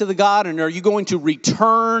speak back to the God, and are you going to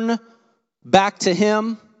return back to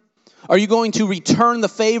Him? Are you going to return the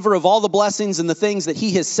favor of all the blessings and the things that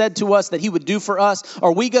He has said to us that He would do for us?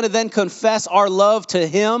 Are we going to then confess our love to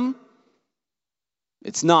Him?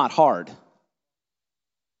 It's not hard.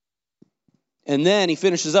 And then he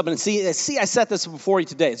finishes up and see, I set this before you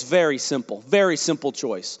today. It's very simple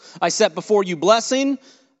choice. I set before you blessing,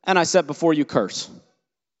 and I set before you curse.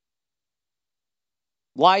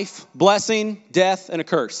 Life, blessing, death, and a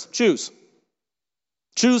curse. Choose.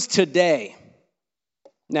 Choose today.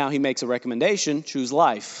 Now he makes a recommendation, choose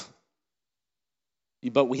life.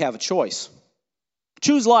 But we have a choice.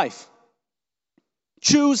 Choose life.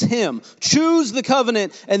 Choose Him. Choose the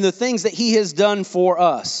covenant and the things that He has done for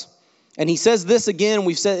us. And he says this again,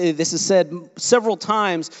 this is said several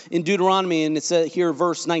times in Deuteronomy, and it's here,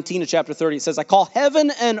 verse 19 of chapter 30. It says, I call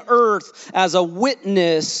heaven and earth as a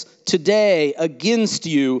witness today against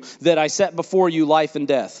you that I set before you life and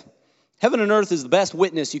death. Heaven and earth is the best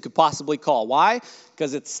witness you could possibly call. Why?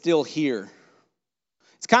 Because it's still here.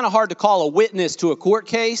 It's kind of hard to call a witness to a court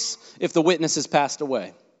case if the witness has passed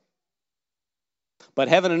away. But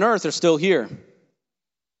heaven and earth are still here.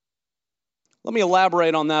 Let me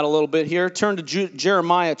elaborate on that a little bit here. Turn to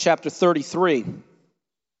Jeremiah chapter 33.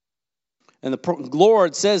 And the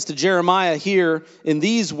Lord says to Jeremiah here in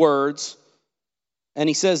these words, and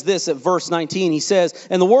he says this at verse 19. He says,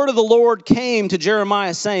 and the word of the Lord came to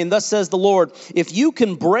Jeremiah saying, thus says the Lord, if you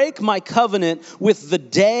can break my covenant with the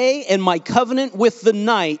day and my covenant with the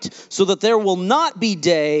night, so that there will not be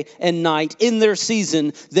day and night in their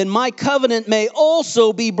season, then my covenant may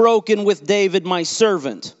also be broken with David my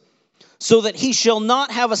servant, so that he shall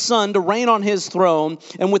not have a son to reign on his throne,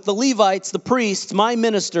 and with the Levites, the priests, my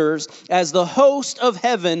ministers, as the host of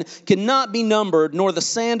heaven cannot be numbered, nor the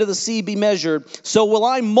sand of the sea be measured, so will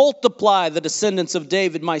I multiply the descendants of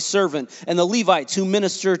David my servant, and the Levites who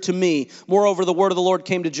minister to me. Moreover, the word of the Lord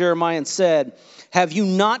came to Jeremiah and said, have you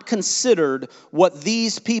not considered what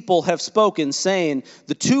these people have spoken, saying,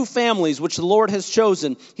 the two families which the Lord has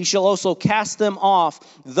chosen, He shall also cast them off.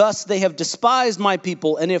 Thus they have despised my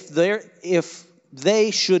people, and if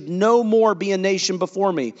they should no more be a nation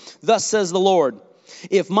before me. Thus says the Lord,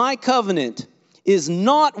 if my covenant is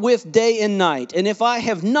not with day and night, and if I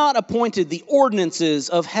have not appointed the ordinances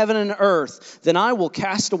of heaven and earth, then I will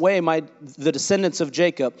cast away the descendants of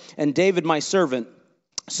Jacob and David my servant,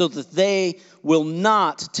 so that they will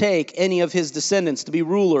not take any of his descendants to be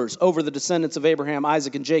rulers over the descendants of Abraham,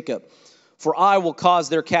 Isaac, and Jacob. For I will cause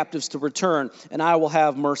their captives to return, and I will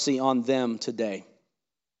have mercy on them today.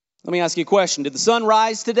 Let me ask you a question. Did the sun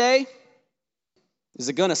rise today? Is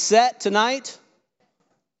it going to set tonight?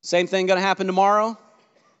 Same thing going to happen tomorrow?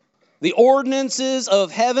 The ordinances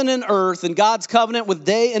of heaven and earth and God's covenant with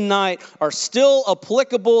day and night are still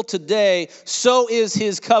applicable today. So is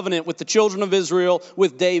His covenant with the children of Israel,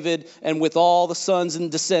 with David, and with all the sons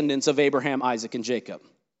and descendants of Abraham, Isaac, and Jacob.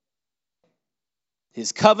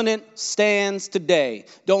 His covenant stands today.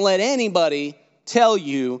 Don't let anybody tell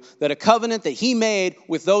you that a covenant that He made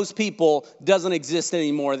with those people doesn't exist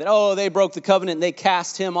anymore. That, they broke the covenant and they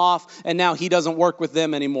cast Him off and now He doesn't work with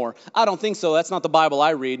them anymore. I don't think so. That's not the Bible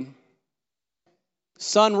I read.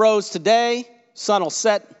 Sun rose today, sun will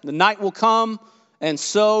set, the night will come, and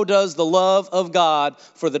so does the love of God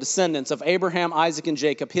for the descendants of Abraham, Isaac, and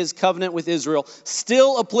Jacob. His covenant with Israel,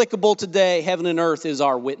 still applicable today. Heaven and earth is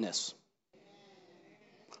our witness.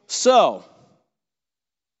 So,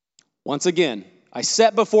 once again, I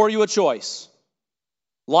set before you a choice.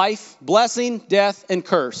 Life, blessing, death, and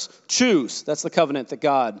curse. Choose. That's the covenant that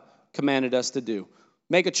God commanded us to do.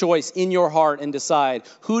 Make a choice in your heart and decide,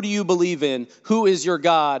 who do you believe in, who is your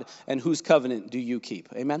God, and whose covenant do you keep?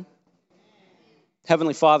 Amen?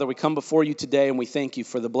 Heavenly Father, we come before you today and we thank you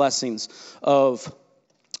for the blessings of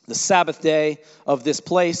the Sabbath day, of this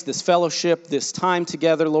place, this fellowship, this time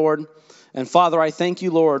together, Lord. And Father, I thank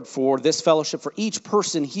you, Lord, for this fellowship, for each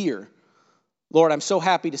person here. Lord, I'm so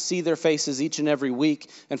happy to see their faces each and every week.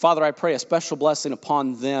 And Father, I pray a special blessing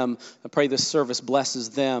upon them. I pray this service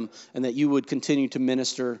blesses them and that you would continue to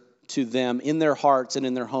minister to them in their hearts and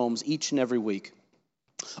in their homes each and every week.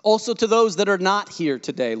 Also to those that are not here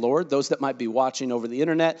today, Lord, those that might be watching over the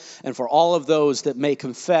internet, and for all of those that may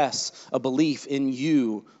confess a belief in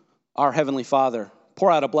you, our Heavenly Father,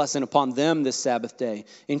 pour out a blessing upon them this Sabbath day.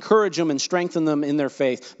 Encourage them and strengthen them in their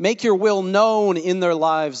faith. Make your will known in their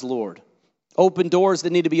lives, Lord. Open doors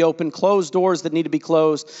that need to be opened, close doors that need to be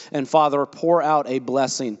closed, and Father, pour out a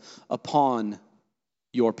blessing upon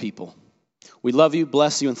your people. We love you,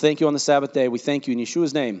 bless you, and thank you on the Sabbath day. We thank you in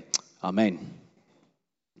Yeshua's name. Amen.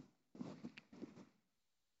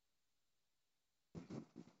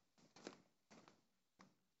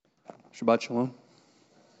 Shabbat Shalom.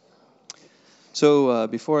 So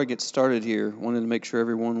before I get started here, I wanted to make sure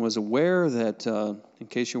everyone was aware that, in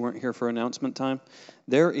case you weren't here for announcement time,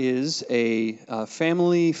 there is a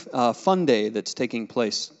family fun day that's taking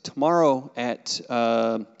place tomorrow at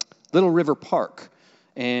Little River Park.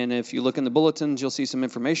 And if you look in the bulletins, you'll see some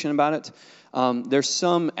information about it. There's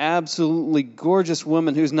some absolutely gorgeous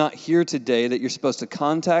woman who's not here today that you're supposed to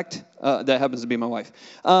contact. That happens to be my wife.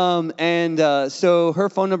 So her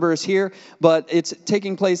phone number is here, but it's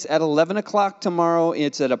taking place at 11 o'clock tomorrow.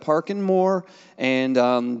 It's at a park and more,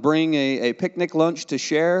 and bring a picnic lunch to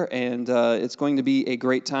share, and it's going to be a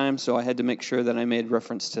great time, so I had to make sure that I made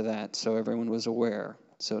reference to that so everyone was aware.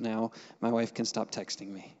 So now my wife can stop texting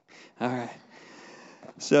me. All right.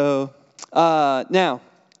 So now,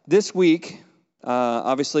 this week,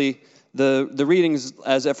 obviously, the readings,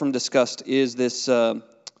 as Ephraim discussed, is this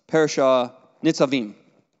Parashah Nitzavim.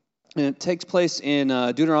 And it takes place in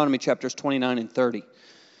Deuteronomy chapters 29 and 30.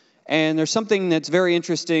 And there's something that's very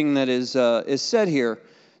interesting that is said here.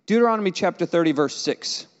 Deuteronomy chapter 30, verse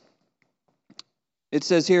 6. It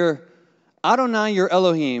says here, Adonai your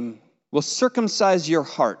Elohim will circumcise your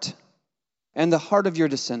heart and the heart of your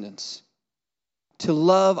descendants, to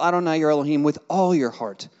love Adonai your Elohim with all your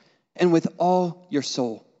heart and with all your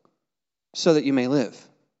soul, so that you may live.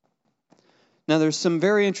 Now there's some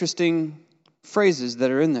very interesting phrases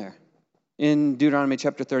that are in there in Deuteronomy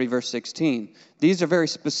chapter 30, verse 16. These are very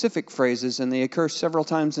specific phrases, and they occur several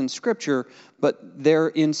times in Scripture, but they're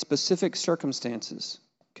in specific circumstances.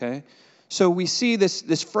 Okay? So we see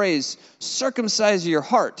this phrase, circumcise your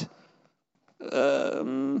heart.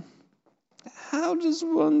 How does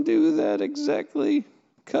one do that exactly?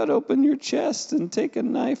 Cut open your chest and take a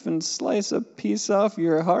knife and slice a piece off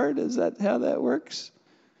your heart? Is that how that works?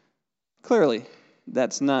 Clearly,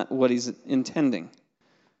 that's not what he's intending.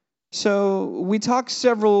 So we talked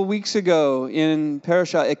several weeks ago in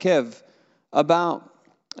Parashah Ekev about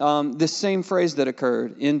this same phrase that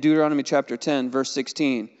occurred in Deuteronomy chapter 10, verse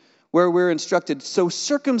 16, where we're instructed, so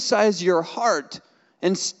circumcise your heart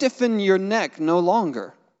and stiffen your neck no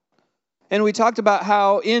longer. And we talked about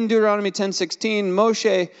how in Deuteronomy 10:16,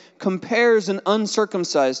 Moshe compares an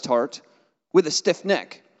uncircumcised heart with a stiff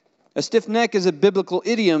neck. A stiff neck is a biblical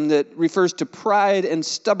idiom that refers to pride and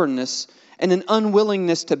stubbornness and an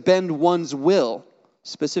unwillingness to bend one's will,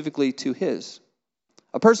 specifically to his.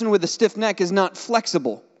 A person with a stiff neck is not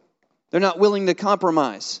flexible. They're not willing to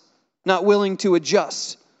compromise, not willing to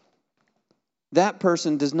adjust. That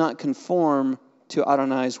person does not conform to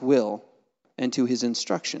Adonai's will and to his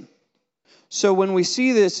instruction. So when we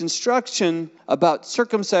see this instruction about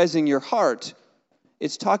circumcising your heart,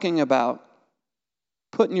 it's talking about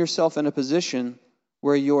putting yourself in a position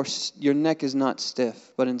where your neck is not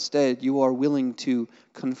stiff, but instead you are willing to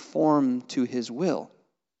conform to his will.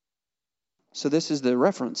 So this is the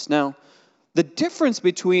reference. Now, the difference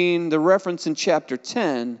between the reference in chapter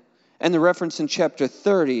 10 and the reference in chapter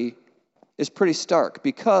 30 is pretty stark,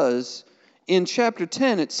 because in chapter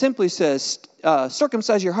 10, it simply says,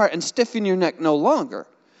 circumcise your heart and stiffen your neck no longer.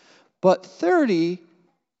 But 30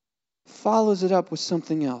 follows it up with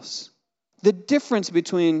something else. The difference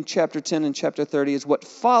between chapter 10 and chapter 30 is what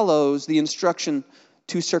follows the instruction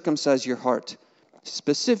to circumcise your heart,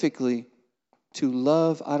 specifically to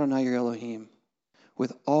love Adonai your Elohim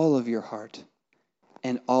with all of your heart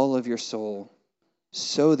and all of your soul,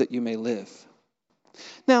 so that you may live.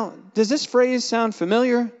 Now, does this phrase sound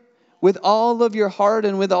familiar? With all of your heart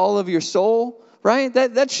and with all of your soul, right?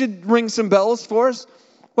 That should ring some bells for us.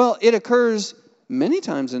 Well, it occurs many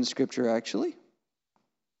times in Scripture, actually.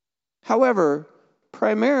 However,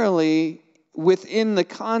 primarily within the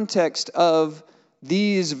context of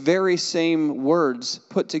these very same words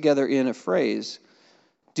put together in a phrase.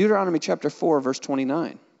 Deuteronomy chapter 4, verse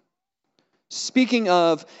 29. Speaking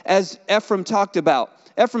of, as Ephraim talked about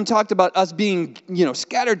us being,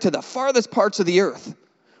 scattered to the farthest parts of the earth.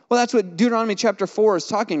 Well, that's what Deuteronomy chapter 4 is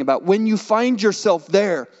talking about. When you find yourself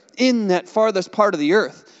there in that farthest part of the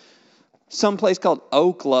earth, some place called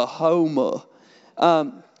Oklahoma,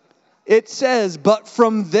 it says, but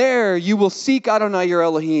from there you will seek Adonai your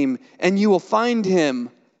Elohim, and you will find him.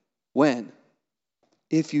 When?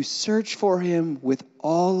 If you search for him with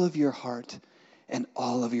all of your heart and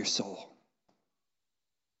all of your soul.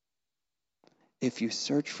 If you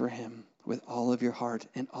search for him with all of your heart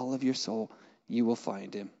and all of your soul, you will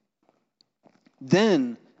find him.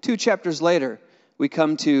 Then, 2 chapters later, we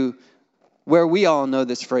come to where we all know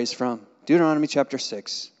this phrase from. Deuteronomy chapter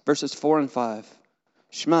 6, verses 4 and 5.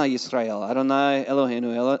 Shema Yisrael, Adonai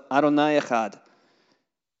Eloheinu, Adonai Echad.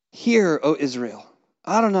 Hear, O Israel,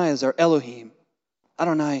 Adonai is our Elohim.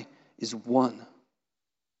 Adonai is one.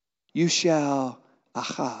 You shall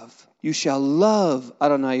love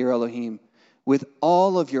Adonai your Elohim with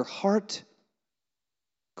all of your heart,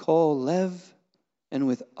 kol lev, and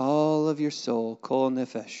with all of your soul, kol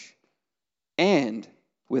nefesh, and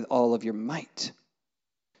with all of your might.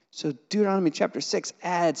 So Deuteronomy chapter 6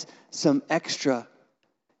 adds some extra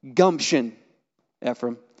gumption,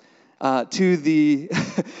 Ephraim, to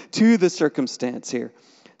the circumstance here.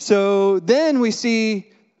 So then we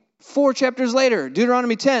see 4 chapters later,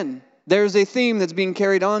 Deuteronomy 10. There's a theme that's being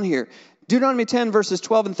carried on here. Deuteronomy 10, verses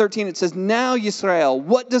 12 and 13, it says, Now, Yisrael,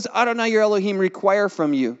 what does Adonai your Elohim require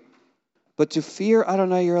from you? But to fear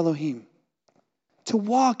Adonai your Elohim, to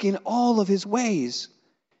walk in all of his ways,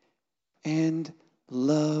 and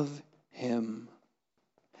love him.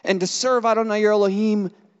 And to serve Adonai your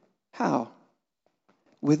Elohim, how?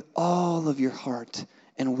 With all of your heart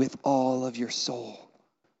and with all of your soul.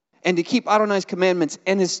 And to keep Adonai's commandments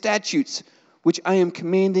and his statutes, which I am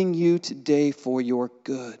commanding you today for your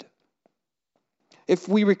good. If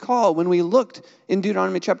we recall, when we looked in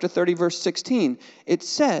Deuteronomy chapter 30, verse 16, it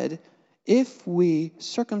said, if we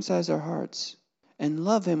circumcise our hearts and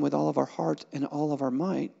love him with all of our heart and all of our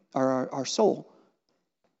might, or our soul,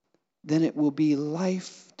 then it will be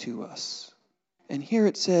life to us. And here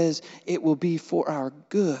it says, it will be for our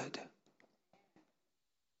good.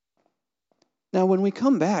 Now, when we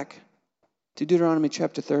come back to Deuteronomy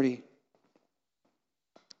chapter 30,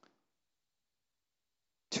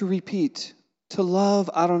 to repeat, to love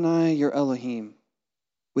Adonai your Elohim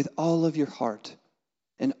with all of your heart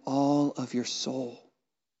and all of your soul.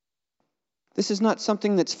 This is not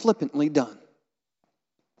something that's flippantly done.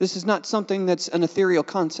 This is not something that's an ethereal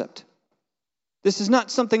concept. This is not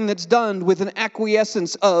something that's done with an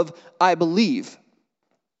acquiescence of, I believe.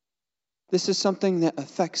 This is something that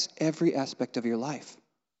affects every aspect of your life.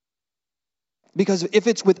 Because if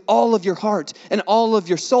it's with all of your heart and all of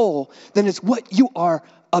your soul, then it's what you are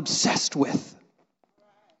obsessed with.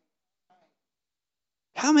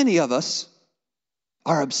 How many of us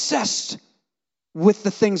are obsessed with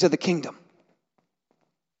the things of the kingdom?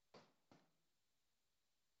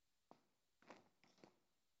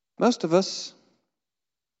 Most of us,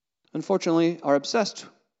 unfortunately, are obsessed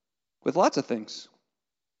with lots of things.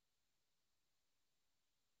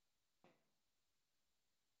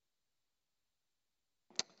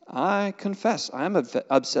 I confess, I'm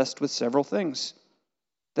obsessed with several things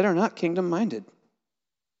that are not kingdom-minded.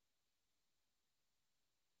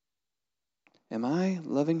 Am I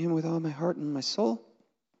loving him with all my heart and my soul?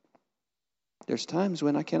 There's times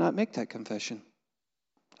when I cannot make that confession,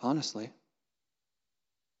 honestly.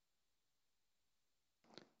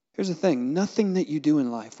 Here's the thing, nothing that you do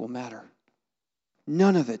in life will matter.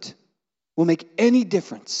 None of it will make any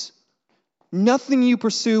difference. Nothing you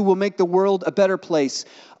pursue will make the world a better place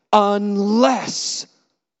unless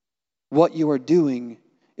what you are doing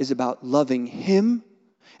is about loving him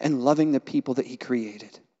and loving the people that he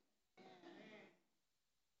created.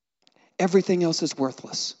 Everything else is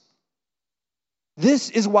worthless. This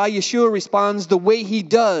is why Yeshua responds the way he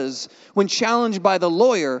does when challenged by the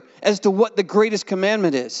lawyer as to what the greatest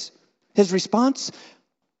commandment is. His response,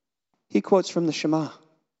 he quotes from the Shema.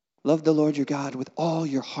 Love the Lord your God with all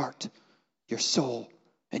your heart, your soul,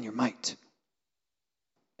 and your might.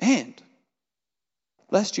 And,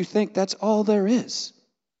 lest you think that's all there is,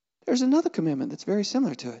 there's another commandment that's very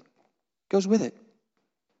similar to it. Goes with it.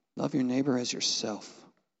 Love your neighbor as yourself.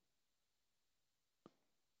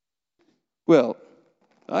 Well,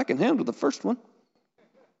 I can handle the first one.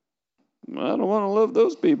 I don't want to love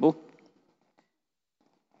those people.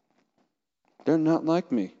 They're not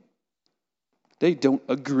like me. They don't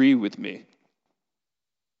agree with me.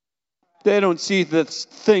 They don't see the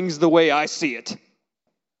things the way I see it.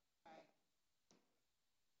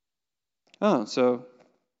 Oh, so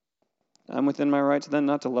I'm within my rights then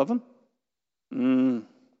not to love them?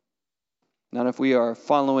 Not if we are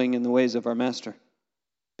following in the ways of our master,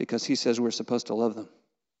 because he says we're supposed to love them.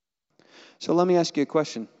 So let me ask you a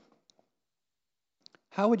question.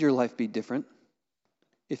 How would your life be different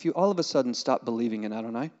if you all of a sudden stopped believing in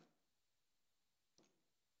Adonai?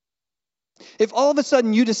 If all of a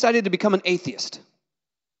sudden you decided to become an atheist,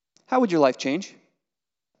 how would your life change?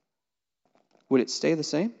 Would it stay the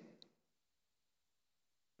same?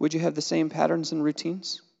 Would you have the same patterns and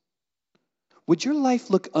routines? Would your life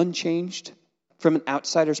look unchanged from an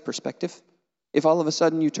outsider's perspective if all of a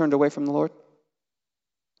sudden you turned away from the Lord?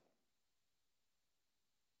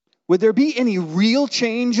 Would there be any real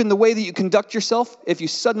change in the way that you conduct yourself if you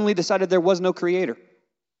suddenly decided there was no creator?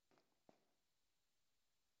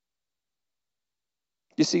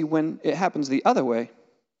 You see, when it happens the other way,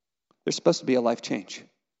 there's supposed to be a life change.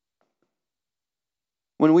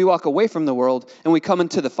 When we walk away from the world and we come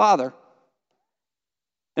into the Father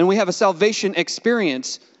and we have a salvation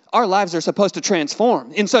experience, our lives are supposed to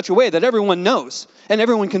transform in such a way that everyone knows and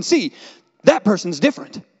everyone can see that person's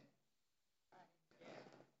different.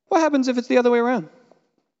 What happens if it's the other way around?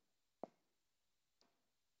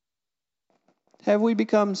 Have we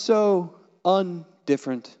become so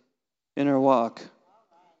undifferent in our walk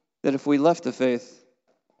that if we left the faith,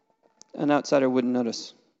 an outsider wouldn't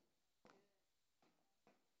notice?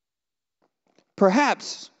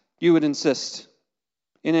 Perhaps you would insist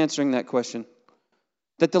in answering that question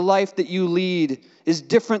that the life that you lead is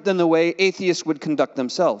different than the way atheists would conduct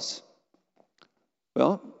themselves.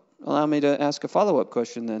 Well, allow me to ask a follow-up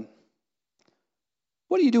question then.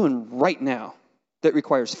 What are you doing right now that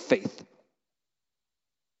requires faith?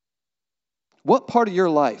 What part of your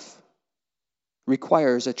life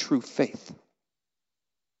requires a true faith?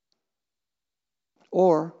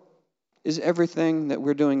 Or is everything that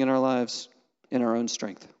we're doing in our lives in our own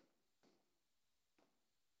strength?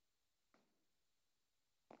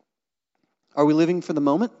 Are we living for the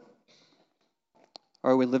moment?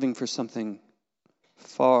 Or are we living for something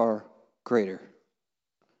far greater?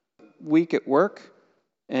 Week at work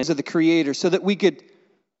and to the Creator so that we could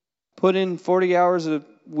put in 40 hours a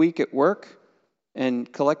week at work and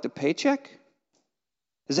collect a paycheck?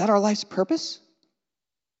 Is that our life's purpose?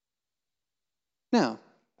 Now,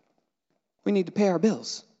 we need to pay our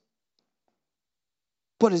bills.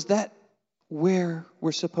 But is that where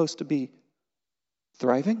we're supposed to be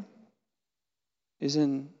thriving? Is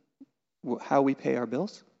in how we pay our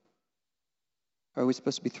bills? Or are we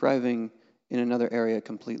supposed to be thriving in another area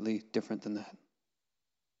completely different than that?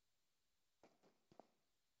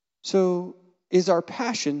 So, is our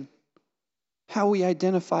passion, how we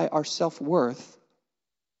identify our self-worth,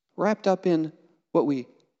 wrapped up in what we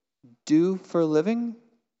do for a living?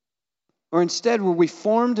 Or instead, were we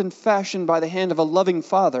formed and fashioned by the hand of a loving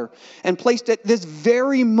Father and placed at this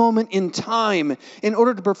very moment in time in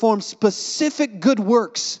order to perform specific good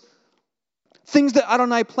works, things that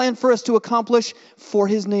Adonai planned for us to accomplish for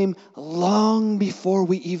His name long before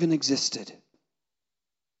we even existed?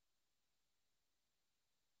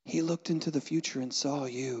 He looked into the future and saw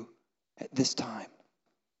you at this time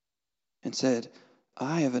and said,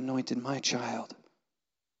 I have anointed my child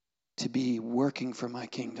to be working for my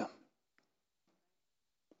kingdom.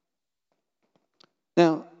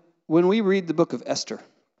 Now, when we read the book of Esther,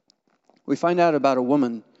 we find out about a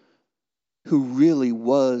woman who really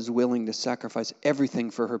was willing to sacrifice everything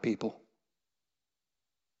for her people.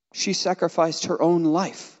 She sacrificed her own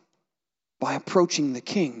life by approaching the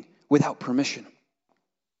king without permission.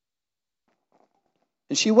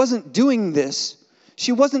 And she wasn't doing this,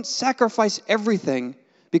 she wasn't sacrifice everything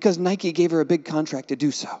because Nike gave her a big contract to do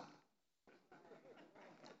so.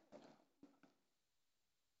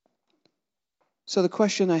 So the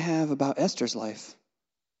question I have about Esther's life,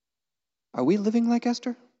 are we living like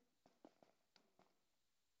Esther?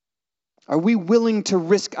 Are we willing to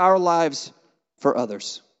risk our lives for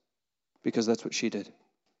others? Because that's what she did.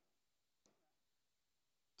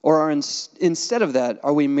 Or instead of that,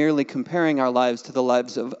 are we merely comparing our lives to the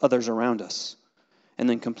lives of others around us and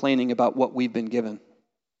then complaining about what we've been given?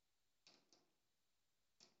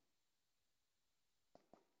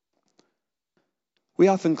 We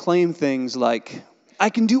often claim things like, I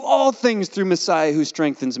can do all things through Messiah who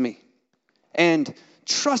strengthens me. And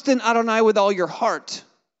trust in Adonai with all your heart.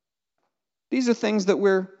 These are things that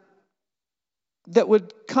would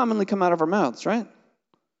commonly come out of our mouths, right?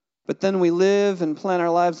 But then we live and plan our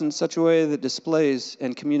lives in such a way that displays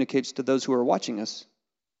and communicates to those who are watching us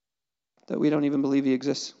that we don't even believe He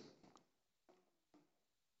exists.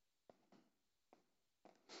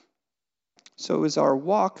 So is our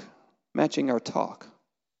walk matching our talk?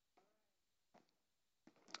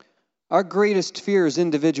 Our greatest fear as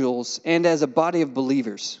individuals and as a body of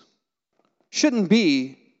believers shouldn't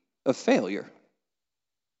be of failure.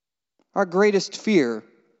 Our greatest fear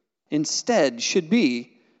instead should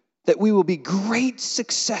be that we will be great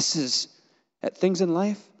successes at things in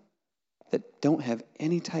life that don't have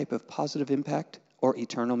any type of positive impact or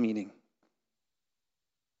eternal meaning.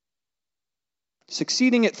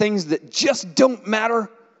 Succeeding at things that just don't matter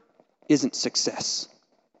isn't success.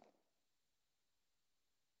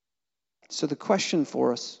 So the question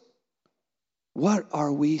for us, what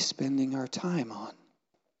are we spending our time on?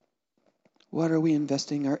 What are we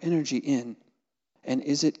investing our energy in? And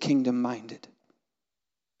is it kingdom-minded?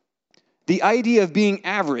 The idea of being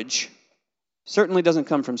average certainly doesn't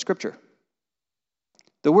come from Scripture.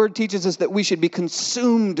 The Word teaches us that we should be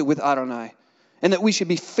consumed with Adonai and that we should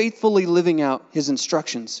be faithfully living out His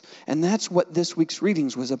instructions. And that's what this week's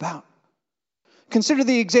readings was about. Consider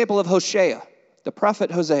the example of Hosea, the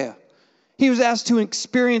prophet Hosea. He was asked to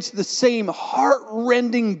experience the same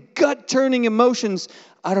heart-rending, gut-turning emotions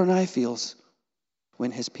Adonai feels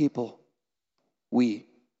when His people, we,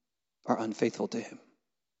 are unfaithful to Him.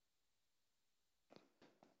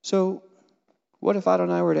 So, what if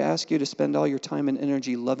Adonai were to ask you to spend all your time and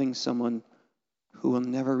energy loving someone who will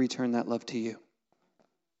never return that love to you?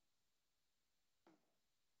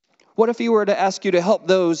 What if He were to ask you to help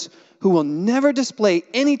those who will never display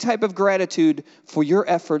any type of gratitude for your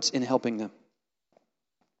efforts in helping them?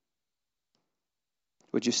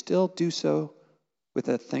 Would you still do so with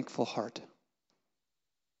a thankful heart?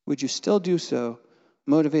 Would you still do so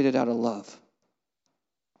motivated out of love?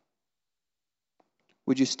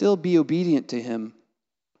 Would you still be obedient to Him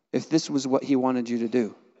if this was what He wanted you to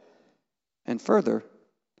do? And further,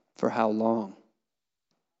 for how long?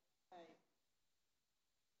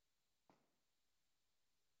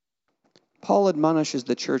 Paul admonishes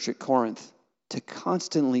the church at Corinth to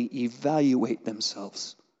constantly evaluate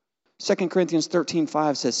themselves. 2 Corinthians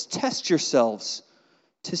 13:5 says, test yourselves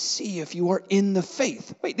to see if you are in the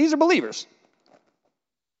faith. Wait, these are believers.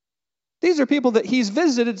 These are people that he's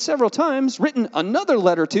visited several times, written another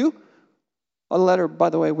letter to. A letter, by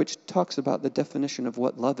the way, which talks about the definition of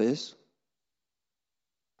what love is.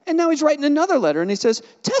 And now he's writing another letter and he says,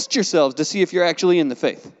 test yourselves to see if you're actually in the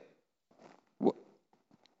faith.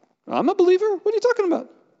 I'm a believer? What are you talking about?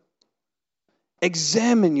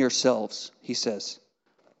 Examine yourselves, he says.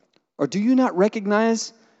 Or do you not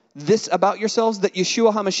recognize this about yourselves, that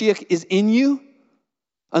Yeshua HaMashiach is in you,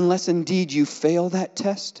 unless indeed you fail that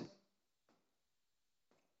test?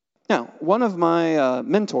 Now, one of my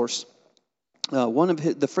mentors, one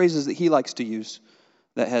of the phrases that he likes to use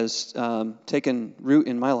that has taken root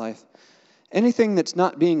in my life, anything that's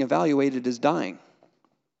not being evaluated is dying.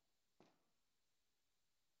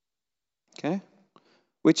 Okay?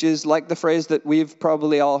 Which is like the phrase that we've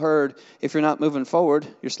probably all heard, if you're not moving forward,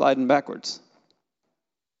 you're sliding backwards.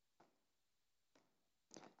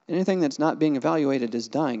 Anything that's not being evaluated is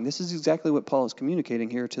dying. This is exactly what Paul is communicating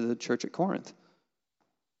here to the church at Corinth.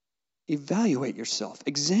 Evaluate yourself.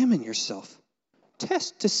 Examine yourself.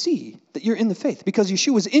 Test to see that you're in the faith, because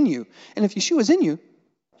Yeshua is in you. And if Yeshua is in you,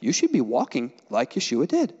 you should be walking like Yeshua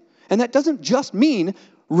did. And that doesn't just mean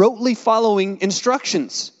rotely following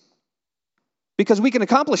instructions, because we can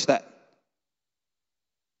accomplish that.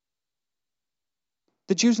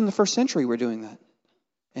 The Jews in the first century were doing that.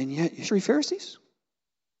 And yet, you're Pharisees?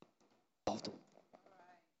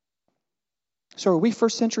 So are we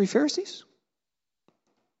first century Pharisees?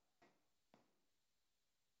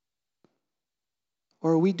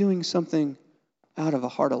 Or are we doing something out of a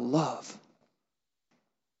heart of love?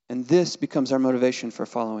 And this becomes our motivation for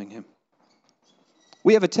following Him.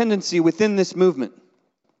 We have a tendency within this movement.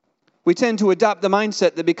 We tend to adopt the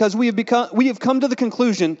mindset that because we have come to the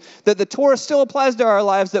conclusion that the Torah still applies to our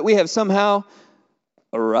lives, that we have somehow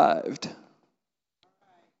arrived.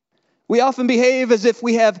 We often behave as if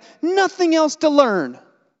we have nothing else to learn.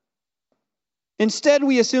 Instead,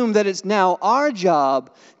 we assume that it's now our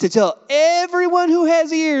job to tell everyone who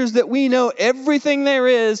has ears that we know everything there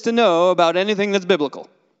is to know about anything that's biblical.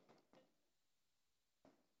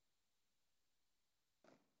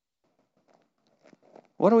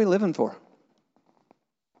 What are we living for?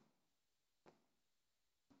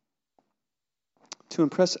 To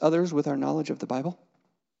impress others with our knowledge of the Bible?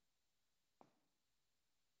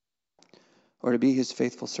 Or to be His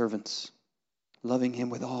faithful servants, loving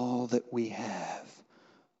Him with all that we have,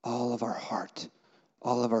 all of our heart,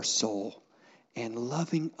 all of our soul, and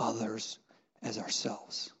loving others as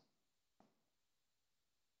ourselves?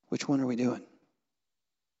 Which one are we doing?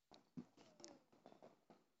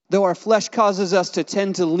 Though our flesh causes us to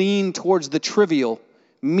tend to lean towards the trivial,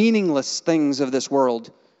 meaningless things of this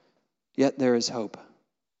world, yet there is hope.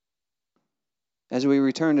 As we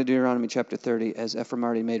return to Deuteronomy chapter 30, as Ephraim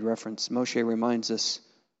already made reference, Moshe reminds us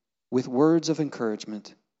with words of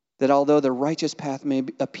encouragement that although the righteous path may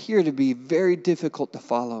appear to be very difficult to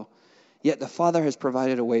follow, yet the Father has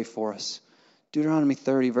provided a way for us. Deuteronomy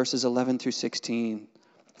 30, verses 11 through 16.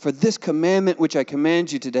 For this commandment which I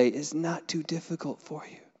command you today is not too difficult for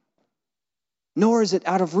you. Nor is it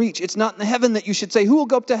out of reach. It's not in the heaven that you should say, who will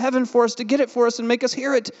go up to heaven for us to get it for us and make us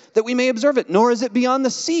hear it, that we may observe it? Nor is it beyond the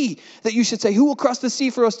sea that you should say, who will cross the sea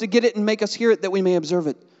for us to get it and make us hear it, that we may observe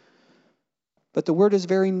it? But the word is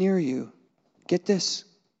very near you. Get this.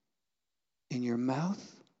 In your mouth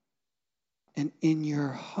and in your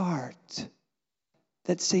heart.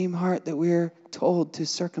 That same heart that we're told to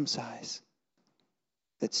circumcise.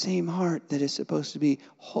 That same heart that is supposed to be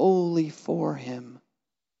holy for him.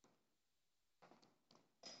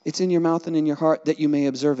 It's in your mouth and in your heart that you may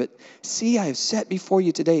observe it. See, I have set before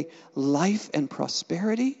you today life and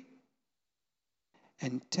prosperity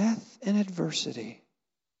and death and adversity.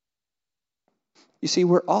 You see,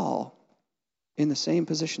 we're all in the same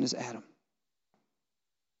position as Adam.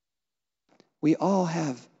 We all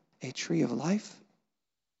have a tree of life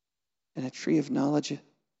and a tree of knowledge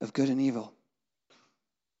of good and evil.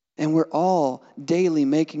 And we're all daily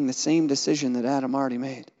making the same decision that Adam already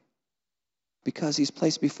made. Because he's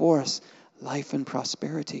placed before us life and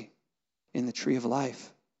prosperity in the tree of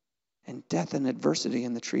life, and death and adversity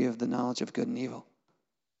in the tree of the knowledge of good and evil.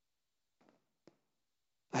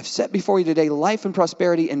 I've set before you today life and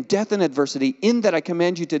prosperity and death and adversity, in that I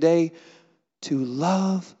command you today to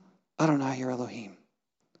love Adonai your Elohim,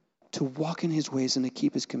 to walk in his ways and to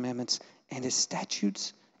keep his commandments and his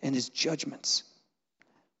statutes and his judgments,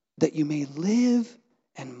 that you may live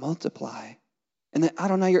and multiply, and that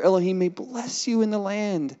Adonai your Elohim may bless you in the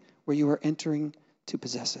land where you are entering to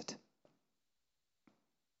possess it.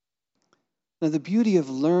 Now, the beauty of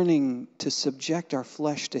learning to subject our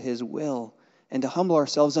flesh to his will and to humble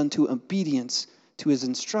ourselves unto obedience to his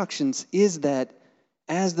instructions is that,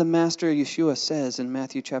 as the Master Yeshua says in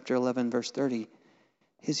Matthew chapter 11, verse 30,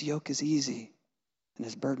 his yoke is easy and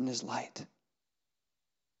his burden is light.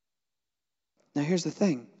 Now, here's the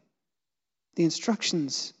thing. The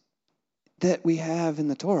instructions that we have in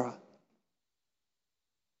the Torah.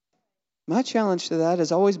 My challenge to that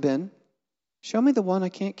has always been, show me the one I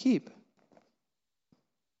can't keep.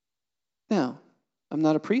 Now, I'm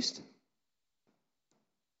not a priest.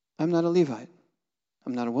 I'm not a Levite.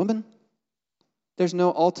 I'm not a woman. There's no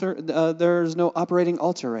altar. There's no operating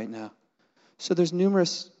altar right now. So there's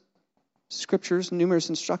numerous scriptures, numerous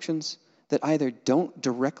instructions that either don't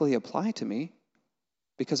directly apply to me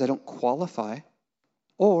because I don't qualify,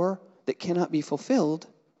 or that cannot be fulfilled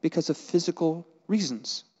because of physical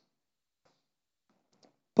reasons.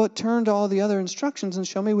 But turn to all the other instructions and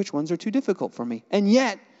show me which ones are too difficult for me. And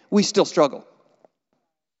yet, we still struggle.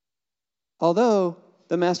 Although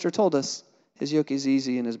the Master told us his yoke is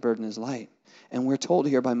easy and his burden is light. And we're told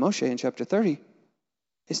here by Moshe in chapter 30,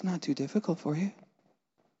 it's not too difficult for you.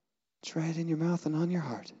 It's right in your mouth and on your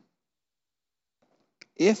heart.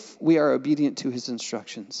 If we are obedient to his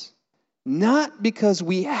instructions, not because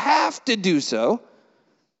we have to do so,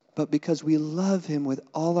 but because we love him with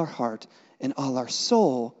all our heart and all our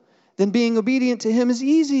soul, then being obedient to him is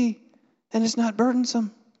easy and it's not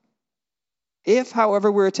burdensome. If,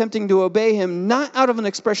 however, we're attempting to obey him not out of an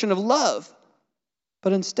expression of love,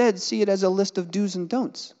 but instead see it as a list of do's and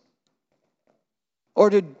don'ts,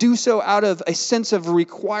 or to do so out of a sense of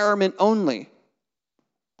requirement only,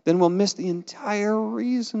 then we'll miss the entire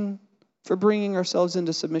reason for bringing ourselves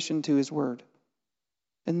into submission to his word.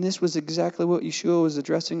 And this was exactly what Yeshua was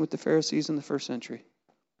addressing with the Pharisees in the first century.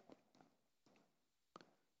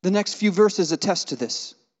 The next few verses attest to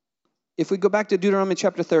this. If we go back to Deuteronomy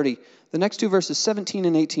chapter 30, the next two verses, 17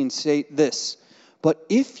 and 18, say this: but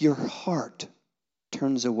if your heart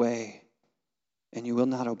turns away and you will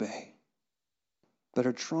not obey, but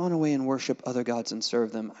are drawn away and worship other gods and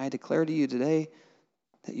serve them, I declare to you today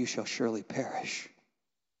that you shall surely perish.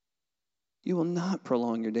 You will not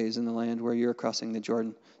prolong your days in the land where you're crossing the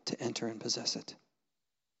Jordan to enter and possess it.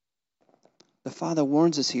 The Father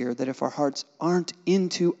warns us here that if our hearts aren't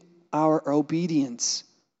into our obedience,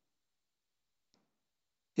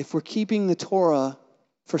 if we're keeping the Torah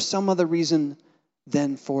for some other reason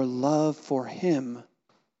than for love for him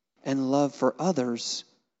and love for others,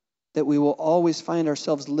 that we will always find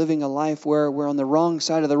ourselves living a life where we're on the wrong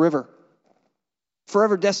side of the river,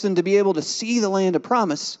 forever destined to be able to see the land of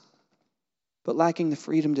promise, but lacking the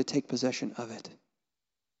freedom to take possession of it.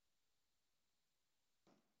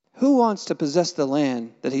 Who wants to possess the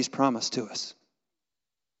land that he's promised to us?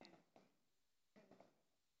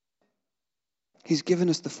 He's given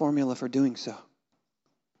us the formula for doing so.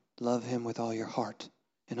 Love him with all your heart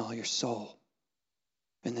and all your soul.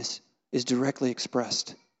 And this is directly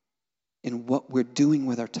expressed in what we're doing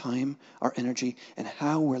with our time, our energy, and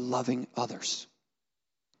how we're loving others.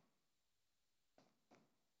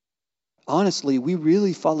 Honestly, we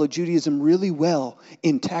really follow Judaism really well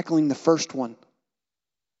in tackling the first one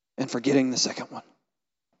and forgetting the second one.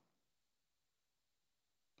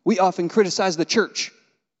 We often criticize the church,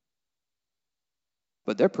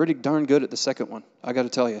 but they're pretty darn good at the second one, I got to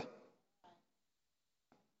tell you.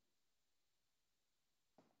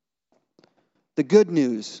 The good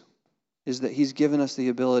news is that he's given us the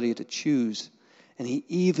ability to choose, and he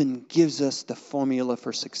even gives us the formula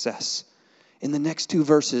for success. In the next two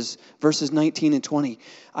verses, verses 19 and 20,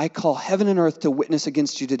 I call heaven and earth to witness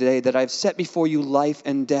against you today that I've set before you life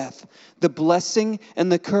and death, the blessing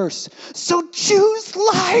and the curse. So choose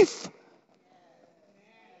life.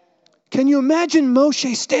 Can you imagine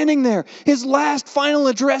Moshe standing there, his last final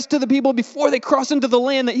address to the people before they cross into the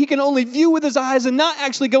land that he can only view with his eyes and not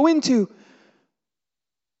actually go into?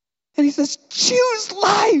 And he says, choose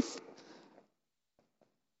life.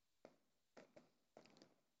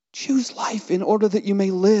 Choose life in order that you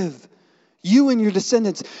may live, you and your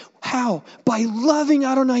descendants. How? By loving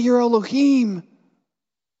Adonai your Elohim,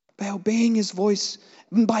 by obeying his voice,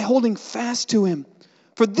 and by holding fast to him.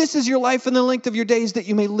 For this is your life and the length of your days, that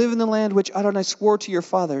you may live in the land which Adonai swore to your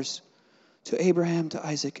fathers, to Abraham, to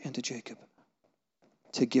Isaac, and to Jacob,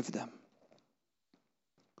 to give them.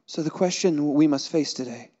 So the question we must face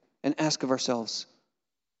today and ask of ourselves,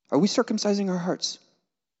 are we circumcising our hearts?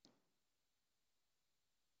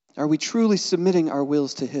 Are we truly submitting our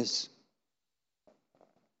wills to his?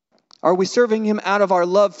 Are we serving him out of our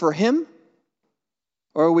love for him?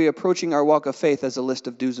 Or are we approaching our walk of faith as a list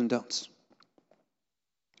of do's and don'ts?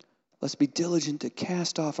 Let's be diligent to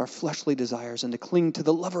cast off our fleshly desires and to cling to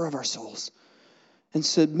the lover of our souls and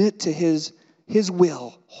submit to his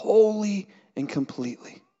will wholly and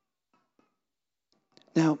completely.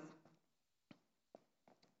 Now,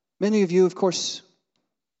 many of you, of course,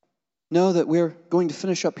 know that we're going to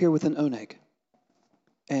finish up here with an oneg.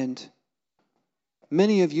 And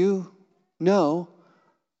many of you know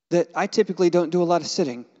that I typically don't do a lot of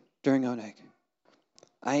sitting during oneg.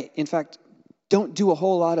 I, in fact, don't do a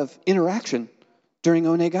whole lot of interaction during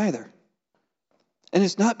oneg either. And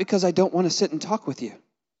it's not because I don't want to sit and talk with you.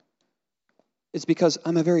 It's because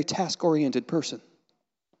I'm a very task-oriented person.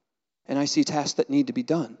 And I see tasks that need to be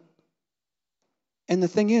done. And the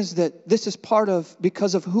thing is that this is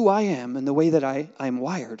because of who I am and the way that I'm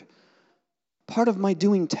wired. Part of my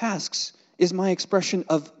doing tasks is my expression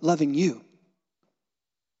of loving you.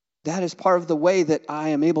 That is part of the way that I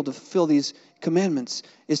am able to fulfill these commandments,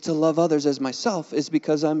 is to love others as myself, is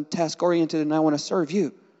because I'm task-oriented and I want to serve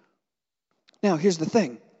you. Now, here's the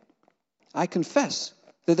thing. I confess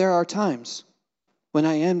that there are times when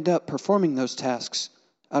I end up performing those tasks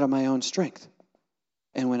out of my own strength.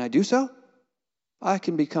 And when I do so, I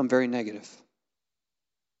can become very negative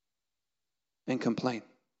and complain.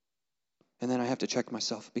 And then I have to check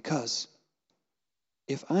myself, because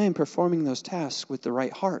if I am performing those tasks with the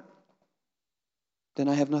right heart, then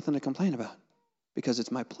I have nothing to complain about, because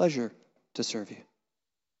it's my pleasure to serve you.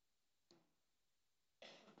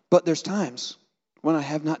 But there's times when I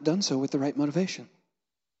have not done so with the right motivation.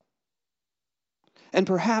 And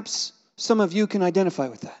perhaps some of you can identify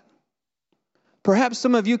with that. Perhaps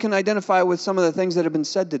some of you can identify with some of the things that have been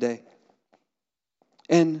said today.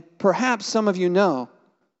 And perhaps some of you know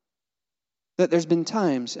that there's been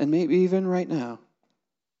times, and maybe even right now,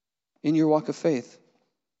 in your walk of faith,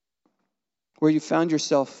 where you found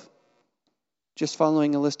yourself just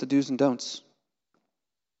following a list of do's and don'ts,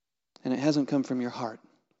 and it hasn't come from your heart.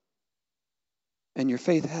 And your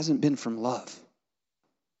faith hasn't been from love,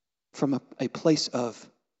 from a place of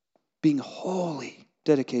being wholly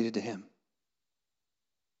dedicated to him.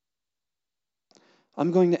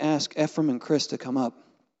 I'm going to ask Ephraim and Chris to come up.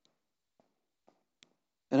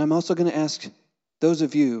 And I'm also going to ask those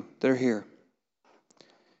of you that are here,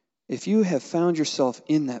 if you have found yourself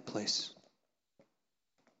in that place,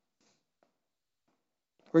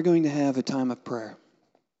 we're going to have a time of prayer.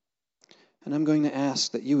 And I'm going to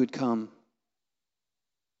ask that you would come.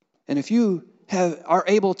 And if you are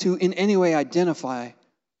able to in any way identify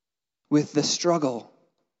with the struggle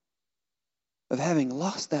of having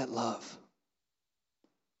lost that love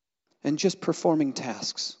and just performing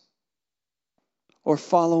tasks or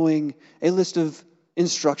following a list of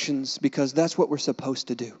instructions because that's what we're supposed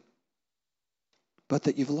to do, but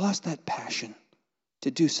that you've lost that passion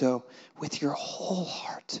to do so with your whole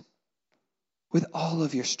heart, with all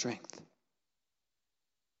of your strength,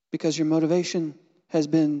 because your motivation has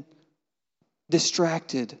been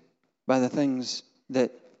distracted by the things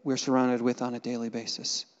that we're surrounded with on a daily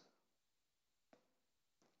basis.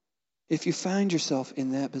 If you find yourself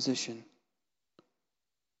in that position,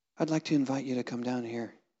 I'd like to invite you to come down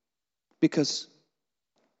here, because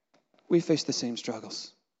We face the same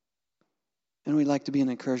struggles. And we'd like to be an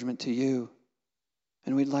encouragement to you.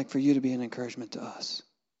 And we'd like for you to be an encouragement to us.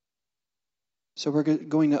 So we're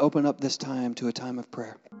going to open up this time to a time of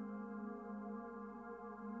prayer.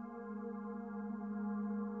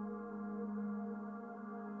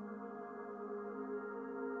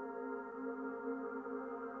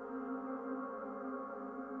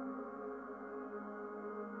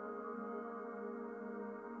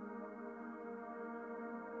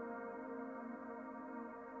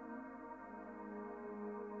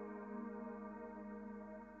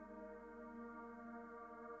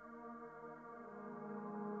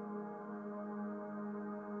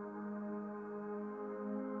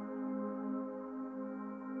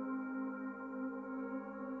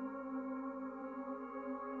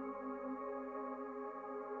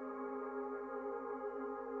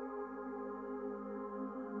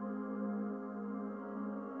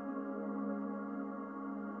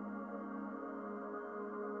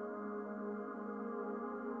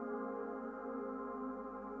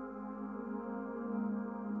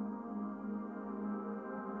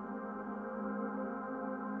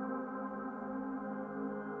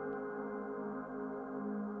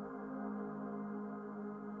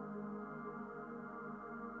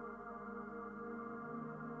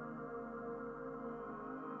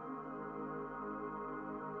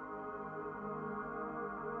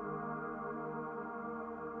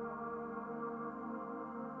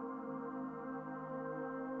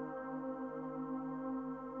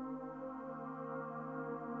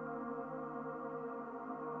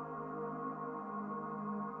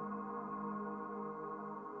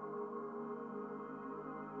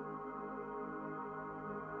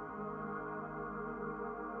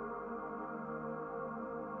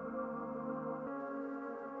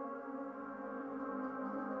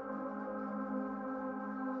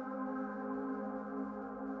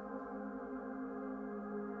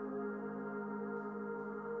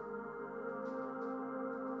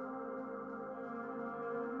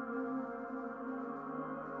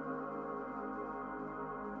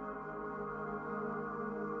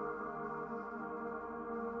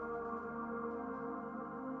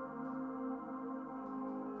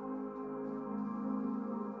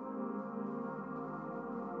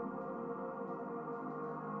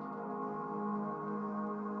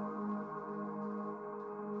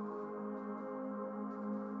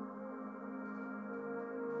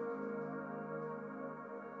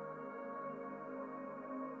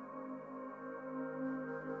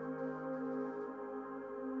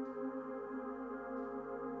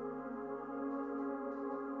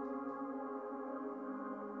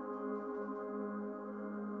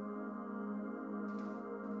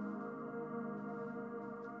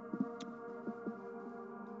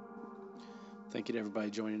 Thank you to everybody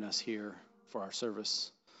joining us here for our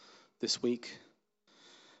service this week.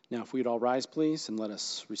 Now, if we'd all rise, please, and let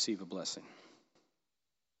us receive a blessing.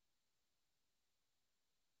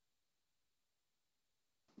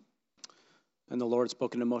 And the Lord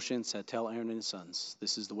spoke to Moshe and said, "Tell Aaron and his sons,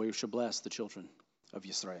 this is the way you shall bless the children of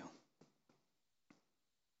Yisrael.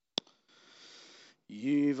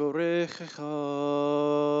 Yivorechecha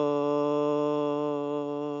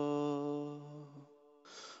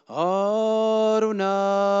Adonai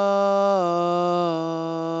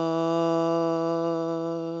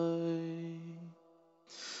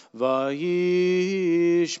Vayishmerecha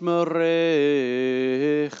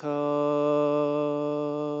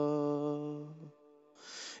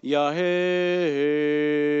Yaher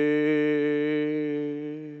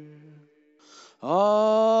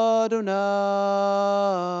Adonai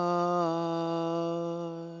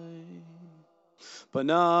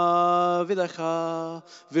Panav Elecha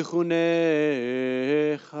V'chunecha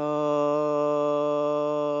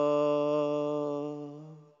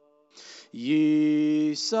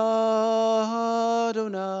Yisa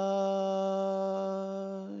Adonai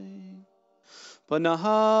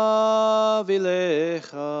Panav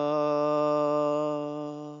Elecha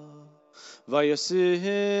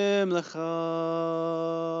Vayosim Lecha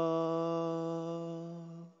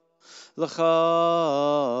Lecha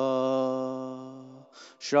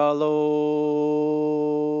Shalom.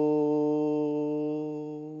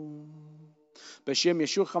 B'Shem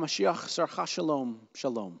Yeshua HaMashiach Sarcha Shalom.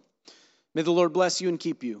 Shalom. May the Lord bless you and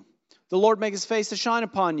keep you. The Lord make his face to shine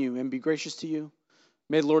upon you and be gracious to you.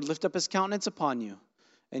 May the Lord lift up his countenance upon you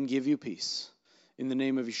and give you peace. In the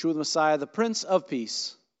name of Yeshua the Messiah, the Prince of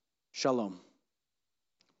Peace. Shalom.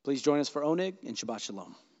 Please join us for Oneg and Shabbat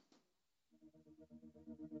Shalom.